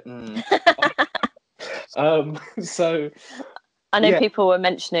decor's a bit." So I know yeah. people were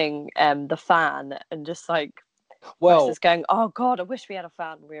mentioning the fan and just like Well, wrestlers going, "Oh God, I wish we had a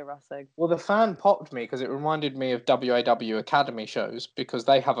fan when we were wrestling." well, the fan popped me because it reminded me of WAW Academy shows because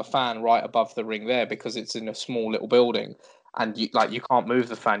they have a fan right above the ring there because it's in a small little building, and you can't move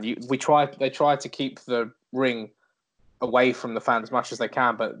the fan. They try to keep the ring away from the fan as much as they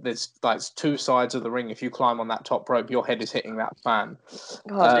can, but there's like two sides of the ring. If you climb on that top rope, your head is hitting that fan.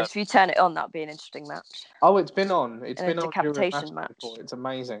 God, if you turn it on, that'd be an interesting match. Oh, it's been on. It's And been a on during decapitation match match. before. It's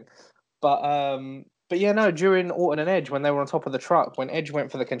amazing. But yeah, no. During Orton and Edge, when they were on top of the truck, when Edge went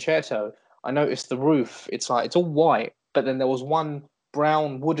for the concerto, I noticed the roof. It's all white, but then there was one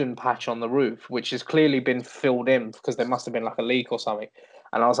brown wooden patch on the roof, which has clearly been filled in because there must have been like a leak or something.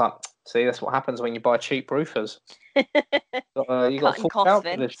 And I was like, see, that's what happens when you buy cheap roofers. You got to fork out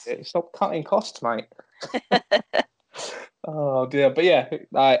for this shit. Stop cutting costs, mate. Oh dear, but yeah,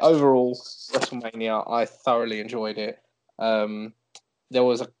 overall WrestleMania, I thoroughly enjoyed it. There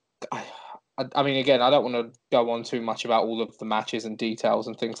was I mean, again, I don't want to go on too much about all of the matches and details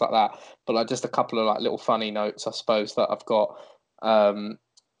and things like that, but like just a couple of like little funny notes, I suppose, that I've got.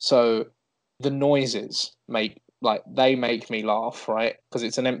 So the noises make me laugh, right? Because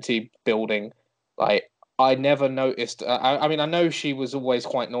it's an empty building. Like I never noticed. I mean, I know she was always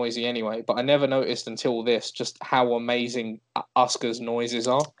quite noisy anyway, but I never noticed until this just how amazing Asuka's noises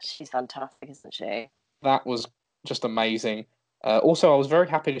are. She's fantastic, isn't she? That was just amazing. Also, I was very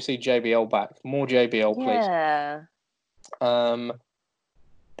happy to see JBL back. More JBL, please. Yeah.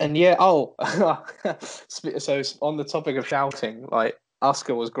 And yeah, so on the topic of shouting, like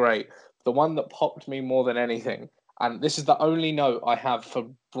Asuka was great. The one that popped me more than anything, and this is the only note I have for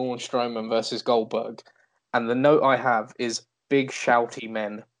Braun Strowman versus Goldberg, and the note I have is big shouty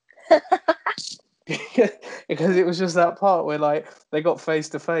men. Because it was just that part where like they got face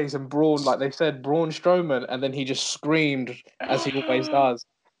to face and Braun, like they said, Braun Strowman, and then he just screamed as he always does,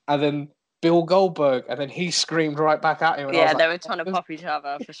 and then Bill Goldberg, and then he screamed right back at him. And I was they like, were trying to pop each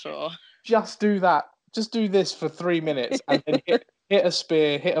other for sure. Just do that. Just do this for 3 minutes, and then hit a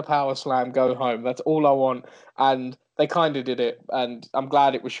spear, hit a power slam, go home. That's all I want. And they kind of did it, and I'm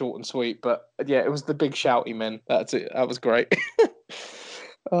glad it was short and sweet. But yeah, it was the big shouty men. That's it. That was great.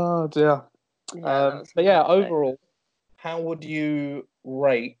 Oh dear. But yeah, overall, how would you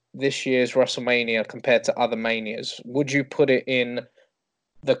rate this year's WrestleMania compared to other Manias? Would you put it in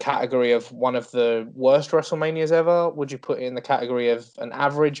the category of one of the worst WrestleManias ever? Would you put it in the category of an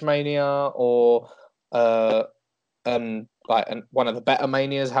average Mania or one of the better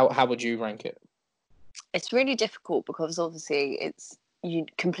Manias? How would you rank it? It's really difficult because obviously it's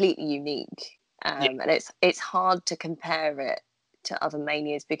completely unique, and it's hard to compare it to other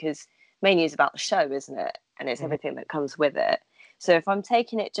Manias because Mania is about the show, isn't it? And it's everything that comes with it. So if I'm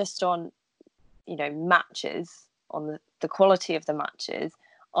taking it just on, matches, on the quality of the matches,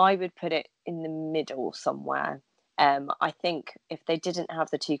 I would put it in the middle somewhere. I think if they didn't have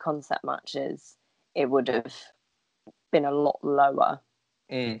the two concept matches, it would have been a lot lower.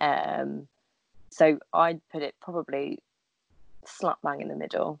 So I'd put it probably slap bang in the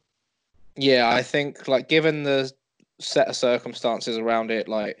middle. Yeah, I think given the set of circumstances around it,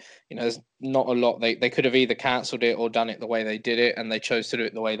 there's not a lot. They could have either cancelled it or done it the way they did it, and they chose to do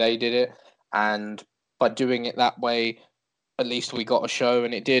it the way they did it. And by doing it that way, at least we got a show,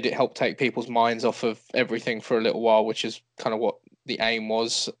 and it helped take people's minds off of everything for a little while, which is kind of what the aim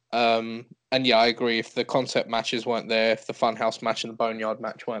was. And yeah, I agree. If the concept matches weren't there, if the Funhouse match and the Boneyard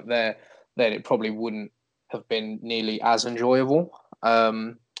match weren't there, then it probably wouldn't have been nearly as enjoyable.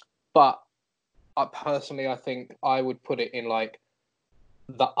 But I think I would put it in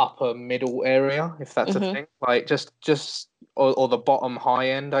the upper middle area, if that's a thing. Or the bottom high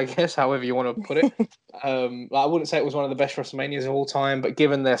end, I guess, however you want to put it. I wouldn't say it was one of the best WrestleManias of all time, but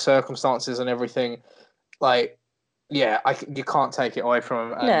given their circumstances and everything, you can't take it away from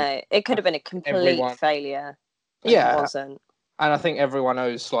them. No, it could have been a complete failure. It wasn't. And I think everyone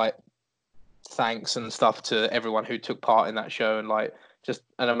owes thanks and stuff to everyone who took part in that show, and just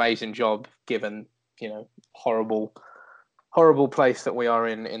an amazing job given horrible place that we are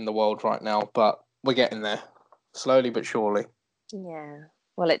in the world right now. But we're getting there slowly but surely. Yeah,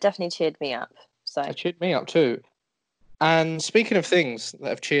 well, it definitely cheered me up. So it cheered me up too. And speaking of things that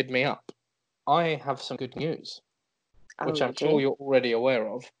have cheered me up, I have some good news, which I'm sure you're already aware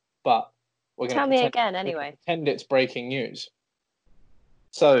of, but we're going to tell me again anyway. Pretend it's breaking news.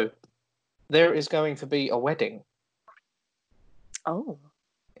 So there is going to be a wedding. Oh,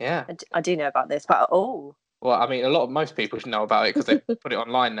 Yeah. I do know about this, but Well, I mean, most people should know about it because they put it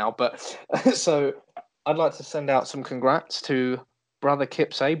online now. But so I'd like to send out some congrats to brother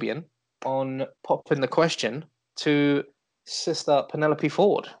Kip Sabian on popping the question to sister Penelope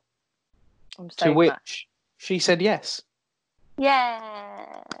Ford, I'm to so which she said yes.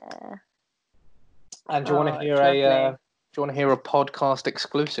 yeah. And do you want to hear a podcast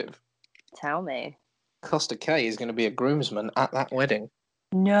exclusive? Tell me. Costa K is going to be a groomsman at that wedding.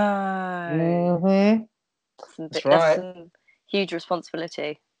 No. Mm-hmm. That's right. That's some huge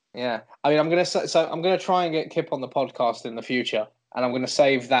responsibility. Yeah, I mean, I'm gonna try and get Kip on the podcast in the future, and I'm gonna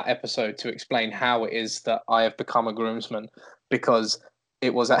save that episode to explain how it is that I have become a groomsman, because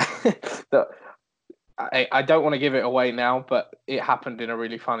it was that I don't want to give it away now, but it happened in a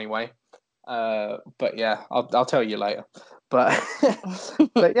really funny way. But yeah, I'll tell you later. But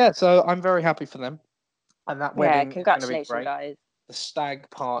but yeah, so I'm very happy for them, and that wedding is going to be congratulations, great. guys. The stag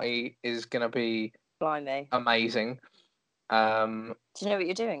party is going to be Blimey. amazing. Do you know what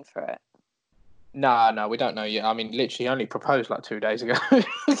you're doing for it? No, we don't know yet. I mean, literally only proposed like 2 days ago.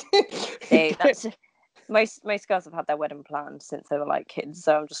 See, that's most girls have had their wedding planned since they were like kids,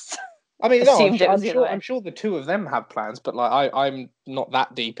 so I'm just. I mean, no, I'm sure the two of them have plans, but like I'm not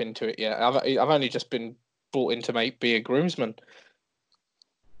that deep into it yet. I've only just been brought in to be a groomsman.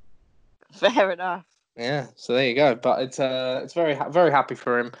 Fair enough. Yeah, so there you go. But it's very happy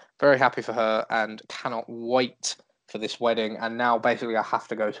for him, very happy for her, and cannot wait for this wedding. And now basically I have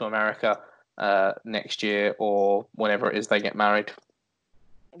to go to America next year or whenever it is they get married.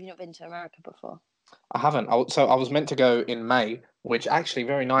 Have you not been to America before? I haven't. So I was meant to go in May, which actually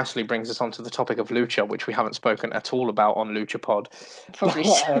very nicely brings us onto the topic of Lucha, which we haven't spoken at all about on Lucha Pod. Probably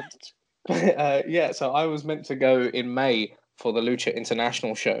should. Yeah, so I was meant to go in May for the Lucha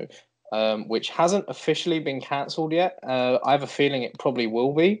International show, which hasn't officially been cancelled yet. I have a feeling it probably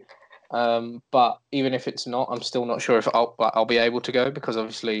will be. But even if it's not, I'm still not sure if I'll be able to go, because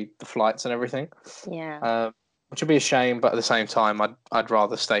obviously the flights and everything. Yeah. Which would be a shame, but at the same time, I'd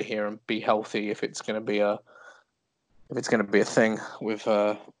rather stay here and be healthy if it's going to be a thing with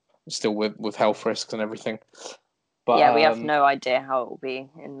still with health risks and everything. But yeah, we have no idea how it will be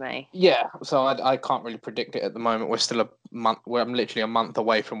in May. Yeah, so I can't really predict it at the moment. We're still a month. I'm literally a month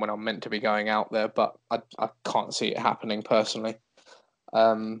away from when I'm meant to be going out there, but I can't see it happening personally.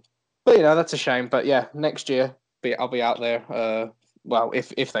 But that's a shame. But yeah, next year I'll be out there. Well,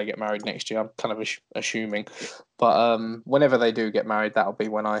 if they get married next year, I'm kind of assuming. But whenever they do get married, that'll be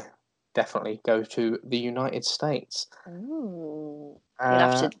when I definitely go to the United States. Ooh. You'll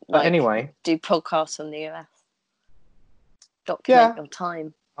have to anyway, do podcasts on the US. Document your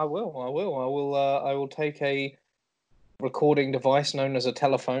time. I will. I will take a recording device known as a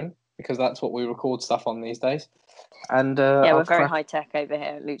telephone, because that's what we record stuff on these days. And we're very high tech over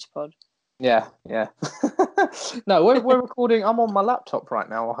here at LuchaPod. Yeah. No, we're recording. I'm on my laptop right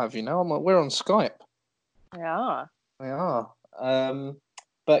now. I'll have you know. We're on Skype. We are.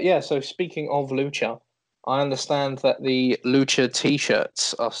 But yeah. So speaking of Lucha, I understand that the Lucha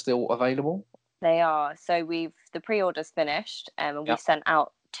T-shirts are still available. They are. So the pre-order's finished, and we sent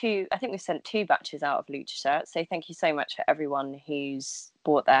out two. I think we sent 2 batches out of Lucha shirts. So thank you so much for everyone who's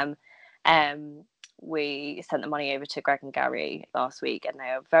bought them. We sent the money over to Greg and Gary last week, and they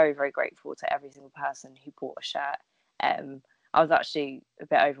are very, very grateful to every single person who bought a shirt. I was actually a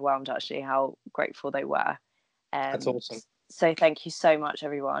bit overwhelmed, how grateful they were. That's awesome. So thank you so much,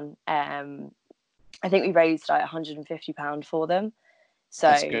 everyone. I think we raised like £150 for them. So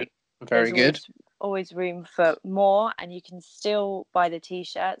that's good. Very good. Always room for more, and you can still buy the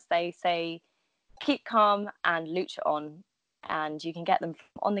T-shirts. They say "Keep calm" and "Lucha on," and you can get them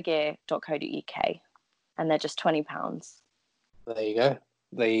from onthegear.co.uk, and they're just £20. There you go.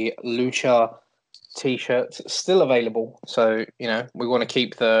 The Lucha T-shirts still available. So we want to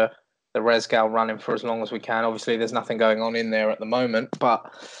keep the Resgal running for as long as we can. Obviously, there's nothing going on in there at the moment,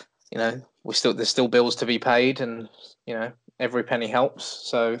 but there's still bills to be paid, and every penny helps.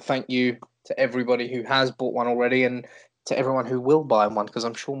 So thank you to everybody who has bought one already, and to everyone who will buy one, because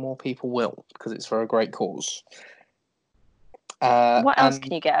I'm sure more people will, because it's for a great cause. What else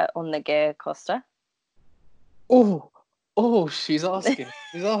can you get on the gear, Costa? Oh, she's asking.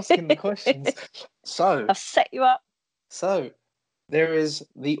 She's asking the questions. So I've set you up. So there is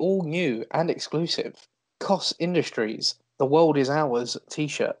the all new and exclusive Koss Industries "The World Is Ours"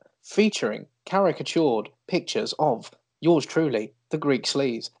 T-shirt, featuring caricatured pictures of yours truly, the Greek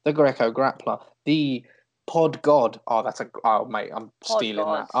Sleaze, the Greco Grappler, the Pod God. Oh, mate, I'm Pod stealing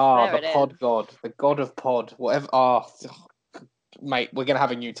God. that. There The Pod God, the God of Pod, whatever. mate, we're gonna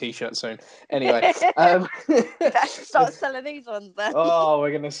have a new T-shirt soon. Anyway, Start selling these ones then. oh,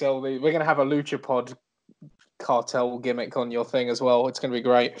 we're gonna sell these. We're gonna have a Lucha Pod cartel gimmick on your thing as well. It's gonna be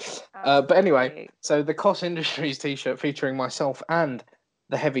great. But anyway, so the Koss Industries T-shirt featuring myself and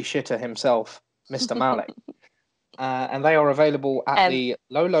the heavy shitter himself, Mr. Malik, and they are available at the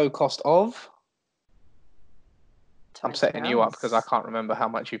low cost of. I'm setting you up because I can't remember how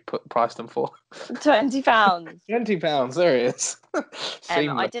much you priced them for. £20. £20. There it is.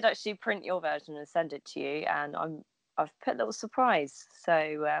 I did actually print your version and send it to you, and I've put a little surprise.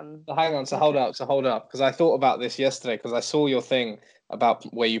 So hang on. So hold up. Because I thought about this yesterday because I saw your thing about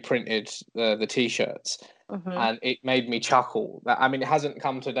where you printed the T-shirts, and it made me chuckle. I mean, it hasn't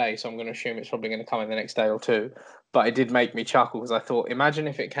come today, so I'm going to assume it's probably going to come in the next day or two. But it did make me chuckle because I thought, imagine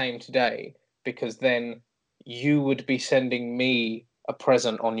if it came today, because then you would be sending me a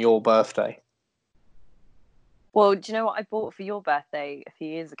present on your birthday. Well, do you know what I bought for your birthday a few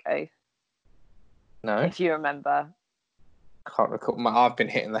years ago? No. If you remember. I can't recall. I've been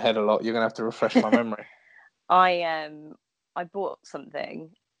hitting the head a lot. You're going to have to refresh my memory. I bought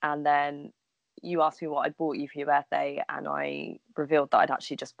something, and then you asked me what I bought you for your birthday, and I revealed that I'd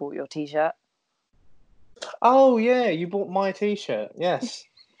actually just bought your T-shirt. Oh, yeah. You bought my T-shirt. Yes.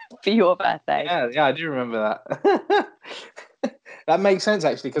 For your birthday. Yeah, I do remember that. That makes sense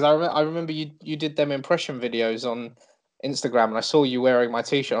actually, because I remember you did them impression videos on Instagram, and I saw you wearing my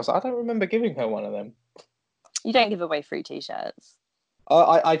T-shirt. I was like, I don't remember giving her one of them. You don't give away free T-shirts.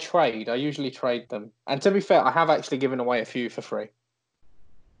 I trade. I usually trade them, and to be fair, I have actually given away a few for free.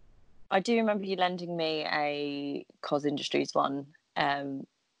 I do remember you lending me a Koss Industries one when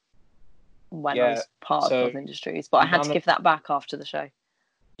I was part of Koss Industries, but I had to give that back after the show.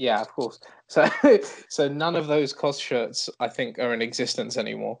 Yeah, of course. So none of those Koss shirts, I think, are in existence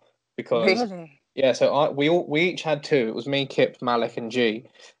anymore because really. Yeah. So we each had two. It was me, Kip, Malik, and G,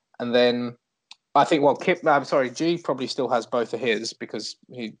 and then I think G probably still has both of his because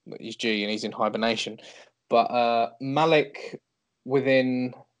he's G and he's in hibernation. But Malik,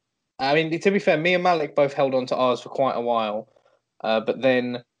 to be fair, me and Malik both held on to ours for quite a while. But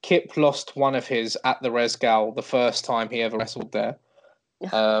then Kip lost one of his at the Resgal the first time he ever wrestled there.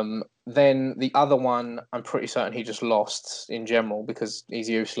 Then the other one, I'm pretty certain he just lost in general because he's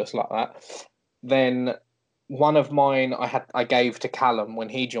useless like that. Then one of mine I gave to Callum when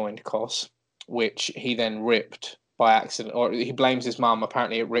he joined Koss, which he then ripped by accident, or he blames his mum.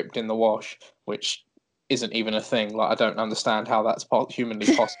 Apparently, it ripped in the wash, which isn't even a thing. Like, I don't understand how that's humanly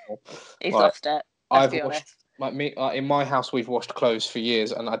possible. He's lost it. Let's be honest. In my house, we've washed clothes for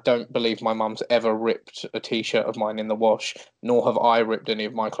years, and I don't believe my mum's ever ripped a T-shirt of mine in the wash, nor have I ripped any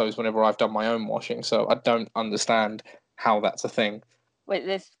of my clothes whenever I've done my own washing. So I don't understand how that's a thing. Wait,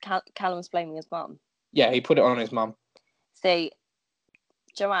 this Callum's blaming his mum? Yeah, he put it on his mum. See,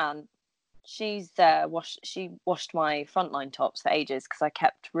 Joanne, she washed my frontline tops for ages because I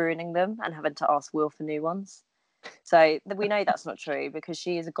kept ruining them and having to ask Will for new ones. So we know that's not true because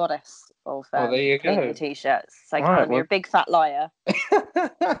she is a goddess of cleaning T-shirts. So Callum, you're a big fat liar.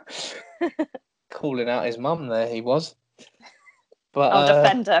 Calling out his mum there, he was. But I'll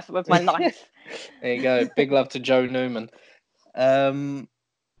defend her with my life. There you go. Big love to Joe Newman. So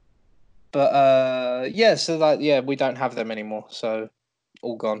we don't have them anymore. So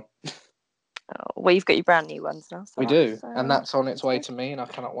all gone. Oh, well, you've got your brand new ones now. So we do, and that's on its way to me, and I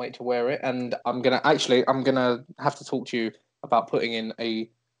cannot wait to wear it. And I'm gonna have to talk to you about putting in a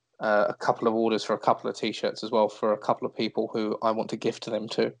couple of orders for a couple of T-shirts as well for a couple of people who I want to gift them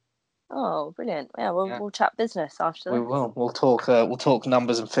to. Oh, brilliant! Yeah, we'll chat business after. We will. We'll talk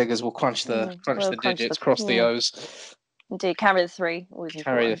numbers and figures. We'll crunch the digits, cross the O's. Indeed, carry the 3.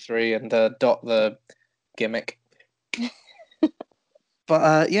 Carry the 3 and dot the gimmick.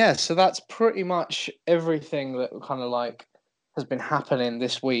 But so that's pretty much everything that kind of like has been happening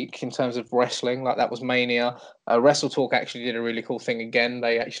this week in terms of wrestling. Like, that was Mania. Wrestle Talk actually did a really cool thing again.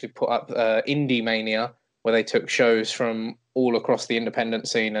 They actually put up Indie Mania, where they took shows from all across the independent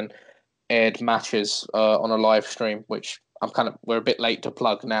scene and aired matches on a live stream, which we're a bit late to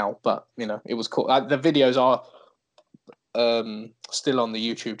plug now, but it was cool. The videos are still on the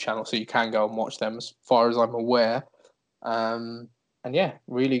YouTube channel, so you can go and watch them as far as I'm aware. And yeah,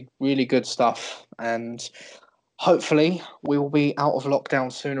 really, really good stuff. And hopefully we will be out of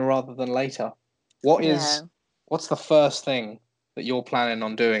lockdown sooner rather than later. What's the first thing that you're planning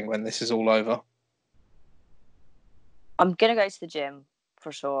on doing when this is all over? I'm going to go to the gym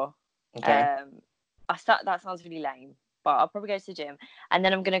for sure. Okay. That sounds really lame, but I'll probably go to the gym. And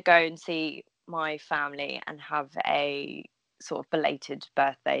then I'm going to go and see my family and have a sort of belated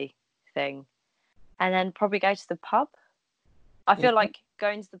birthday thing. And then probably go to the pub. I feel like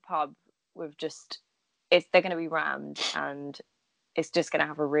going to the pub with they're going to be rammed and it's just going to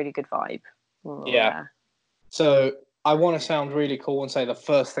have a really good vibe. Yeah. So I want to sound really cool and say the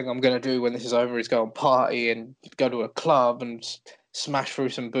first thing I'm going to do when this is over is go and party and go to a club and smash through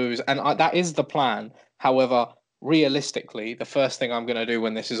some booze. And that is the plan. However, realistically, the first thing I'm going to do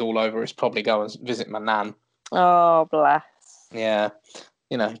when this is all over is probably go and visit my nan. Oh, bless. Yeah.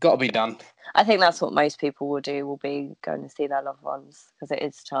 Got to be done. I think that's what most people will do, will be going to see their loved ones, because it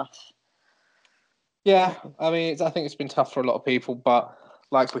is tough. Yeah, I mean, I think it's been tough for a lot of people, but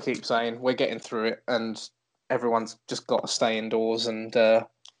like we keep saying, we're getting through it, and everyone's just got to stay indoors and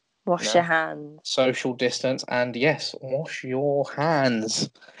wash your hands, social distance, and yes, wash your hands.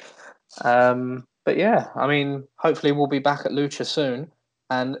 But yeah, I mean, hopefully we'll be back at Lucha soon,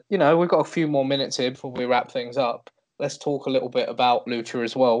 and we've got a few more minutes here before we wrap things up. Let's talk a little bit about Lucha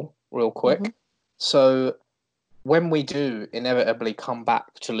as well, real quick. Mm-hmm. So, when we do inevitably come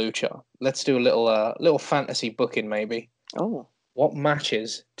back to Lucha, let's do a little fantasy booking, maybe. Oh, what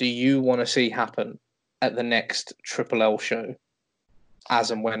matches do you want to see happen at the next Triple L show,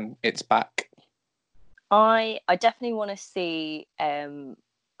 as and when it's back? I definitely want to see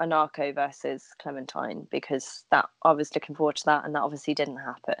Anarco versus Clementine, because that I was looking forward to that, and that obviously didn't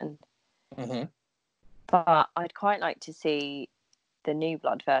happen. Mm-hmm. But I'd quite like to see the New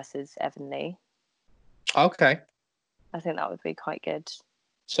Blood versus Evan Lee. Okay. I think that would be quite good.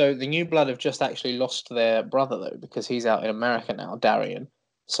 So the New Blood have just actually lost their brother, though, because he's out in America now, Darian.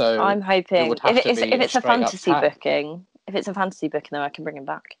 So I'm hoping if it's a fantasy booking, though, I can bring him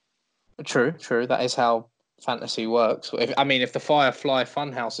back. True. That is how fantasy works. If the Firefly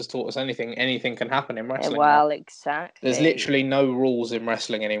Funhouse has taught us anything can happen in wrestling. Well, now. Exactly. There's literally no rules in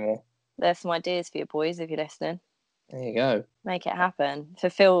wrestling anymore. There's some ideas for you boys if you're listening. There you go. Make it happen.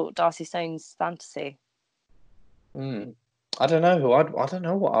 Fulfill Darcy Stone's fantasy. I don't know I don't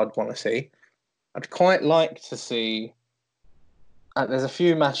know what I'd want to see. I'd quite like to see. There's a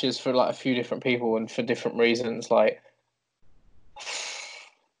few matches for like a few different people and for different reasons. Like,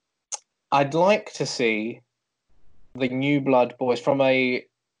 I'd like to see the New Blood boys from a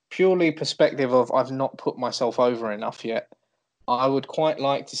purely perspective of I've not put myself over enough yet. I would quite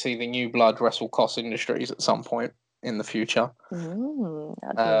like to see the New Blood wrestle Koss Industries at some point in the future.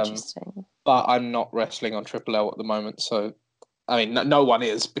 That'd be interesting. But I'm not wrestling on Triple L at the moment, so I mean, no one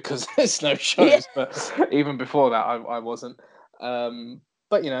is because there's no shows. But even before that, I wasn't.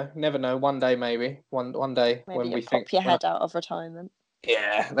 But never know. One day, maybe one day maybe when we pop your head out of retirement.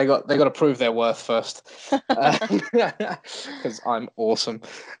 Yeah, they got to prove their worth first, because I'm awesome.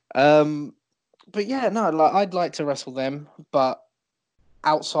 But yeah, no, I'd like to wrestle them, but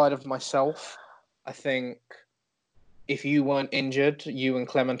outside of myself, I think if you weren't injured, you and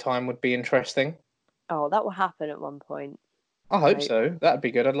Clementine would be interesting. Oh, that will happen at one point. I hope so. That'd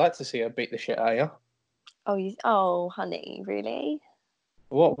be good. I'd like to see her beat the shit out of you. Oh, honey, really?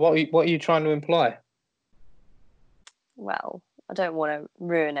 What are you trying to imply? Well, I don't want to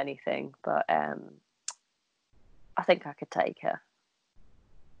ruin anything, but I think I could take her.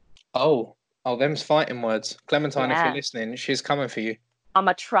 Oh, them's fighting words. Clementine, if you're listening, she's coming for you. I'm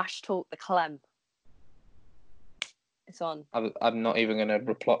a trash talk the Clem. It's on. I'm not even going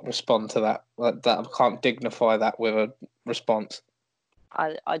to respond to that. That I can't dignify that with a response.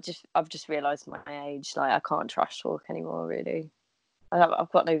 I've just realised my age. Like, I can't trash talk anymore. Really,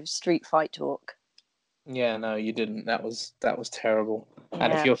 I've got no street fight talk. Yeah, no, you didn't. That was terrible.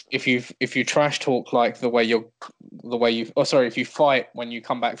 Yeah. And if you trash talk like if you fight when you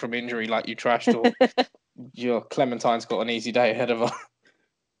come back from injury like you trash talk, your Clementine's got an easy day ahead of her.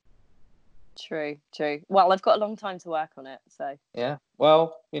 True. Well, I've got a long time to work on it, so. Yeah.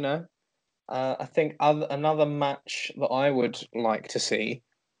 Well, I think another match that I would like to see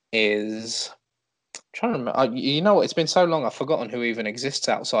is. I'm trying to remember. You know what? It's been so long. I've forgotten who even exists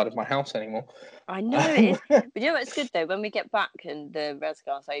outside of my house anymore. I know it is. But you know what's good though? When we get back and the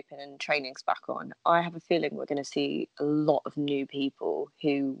Resgar's open and training's back on, I have a feeling we're going to see a lot of new people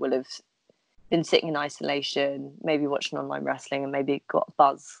who will have been sitting in isolation, maybe watching online wrestling, and maybe got a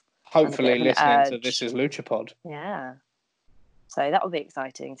buzz. Hopefully listening to This Is Lucha Pod. Yeah. So that will be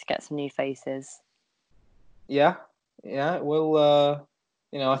exciting to get some new faces. Yeah. We'll.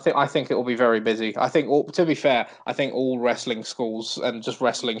 I think it will be very busy. I think, to be fair, all wrestling schools and just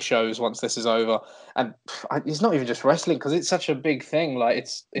wrestling shows once this is over, and it's not even just wrestling because it's such a big thing. Like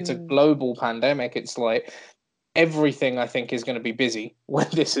it's a global pandemic. It's like everything I think is going to be busy when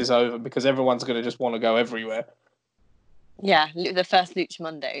this is over because everyone's going to just want to go everywhere. Yeah, the first Lucha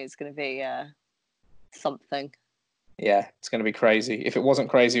Monday is going to be something. Yeah, it's going to be crazy. If it wasn't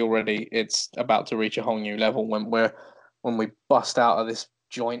crazy already, it's about to reach a whole new level when we're when we bust out of this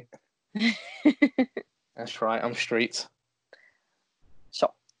joint. That's right, I'm streets.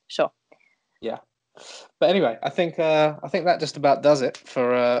 Sure. Yeah. But anyway, I think that just about does it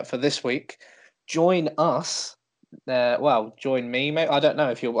for this week. Join us. Join me. Maybe, I don't know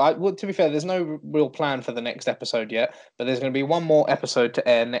if you'll. Well, to be fair, there's no real plan for the next episode yet. But there's going to be one more episode to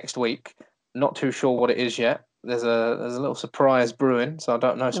air next week. Not too sure what it is yet. There's a little surprise brewing, so I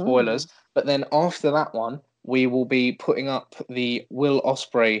don't know spoilers. But then after that one, we will be putting up the Will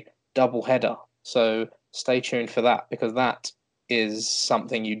Ospreay double header. So stay tuned for that, because that is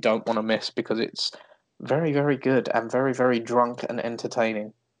something you don't want to miss, because it's very, very good and very, very drunk and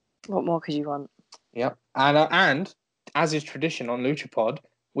entertaining. What more could you want? Yep. And as is tradition on LuchaPod,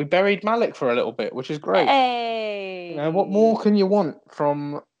 we buried Malik for a little bit, which is great. Hey! You know, what more can you want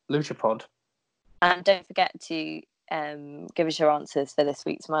from LuchaPod? And don't forget to give us your answers for this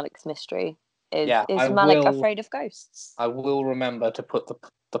week's Malik's mystery. Is Malik afraid of ghosts? I will remember to put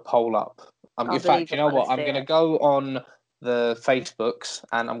the poll up. In believe fact, you it know when I what? I'm see going to it. go on the Facebooks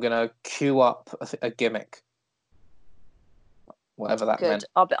and I'm going to queue up a gimmick. Whatever that meant.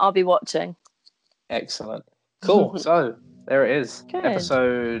 Good. I'll be watching. Excellent. Cool. So, there it is. Good.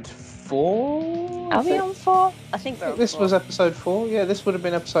 Episode 4? Are we on 4? I think This was episode 4. Yeah, this would have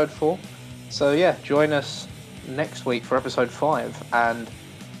been episode 4. So, yeah, join us next week for episode 5. And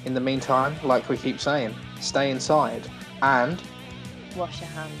in the meantime, like we keep saying, stay inside and wash your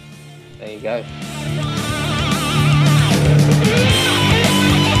hands. there you go.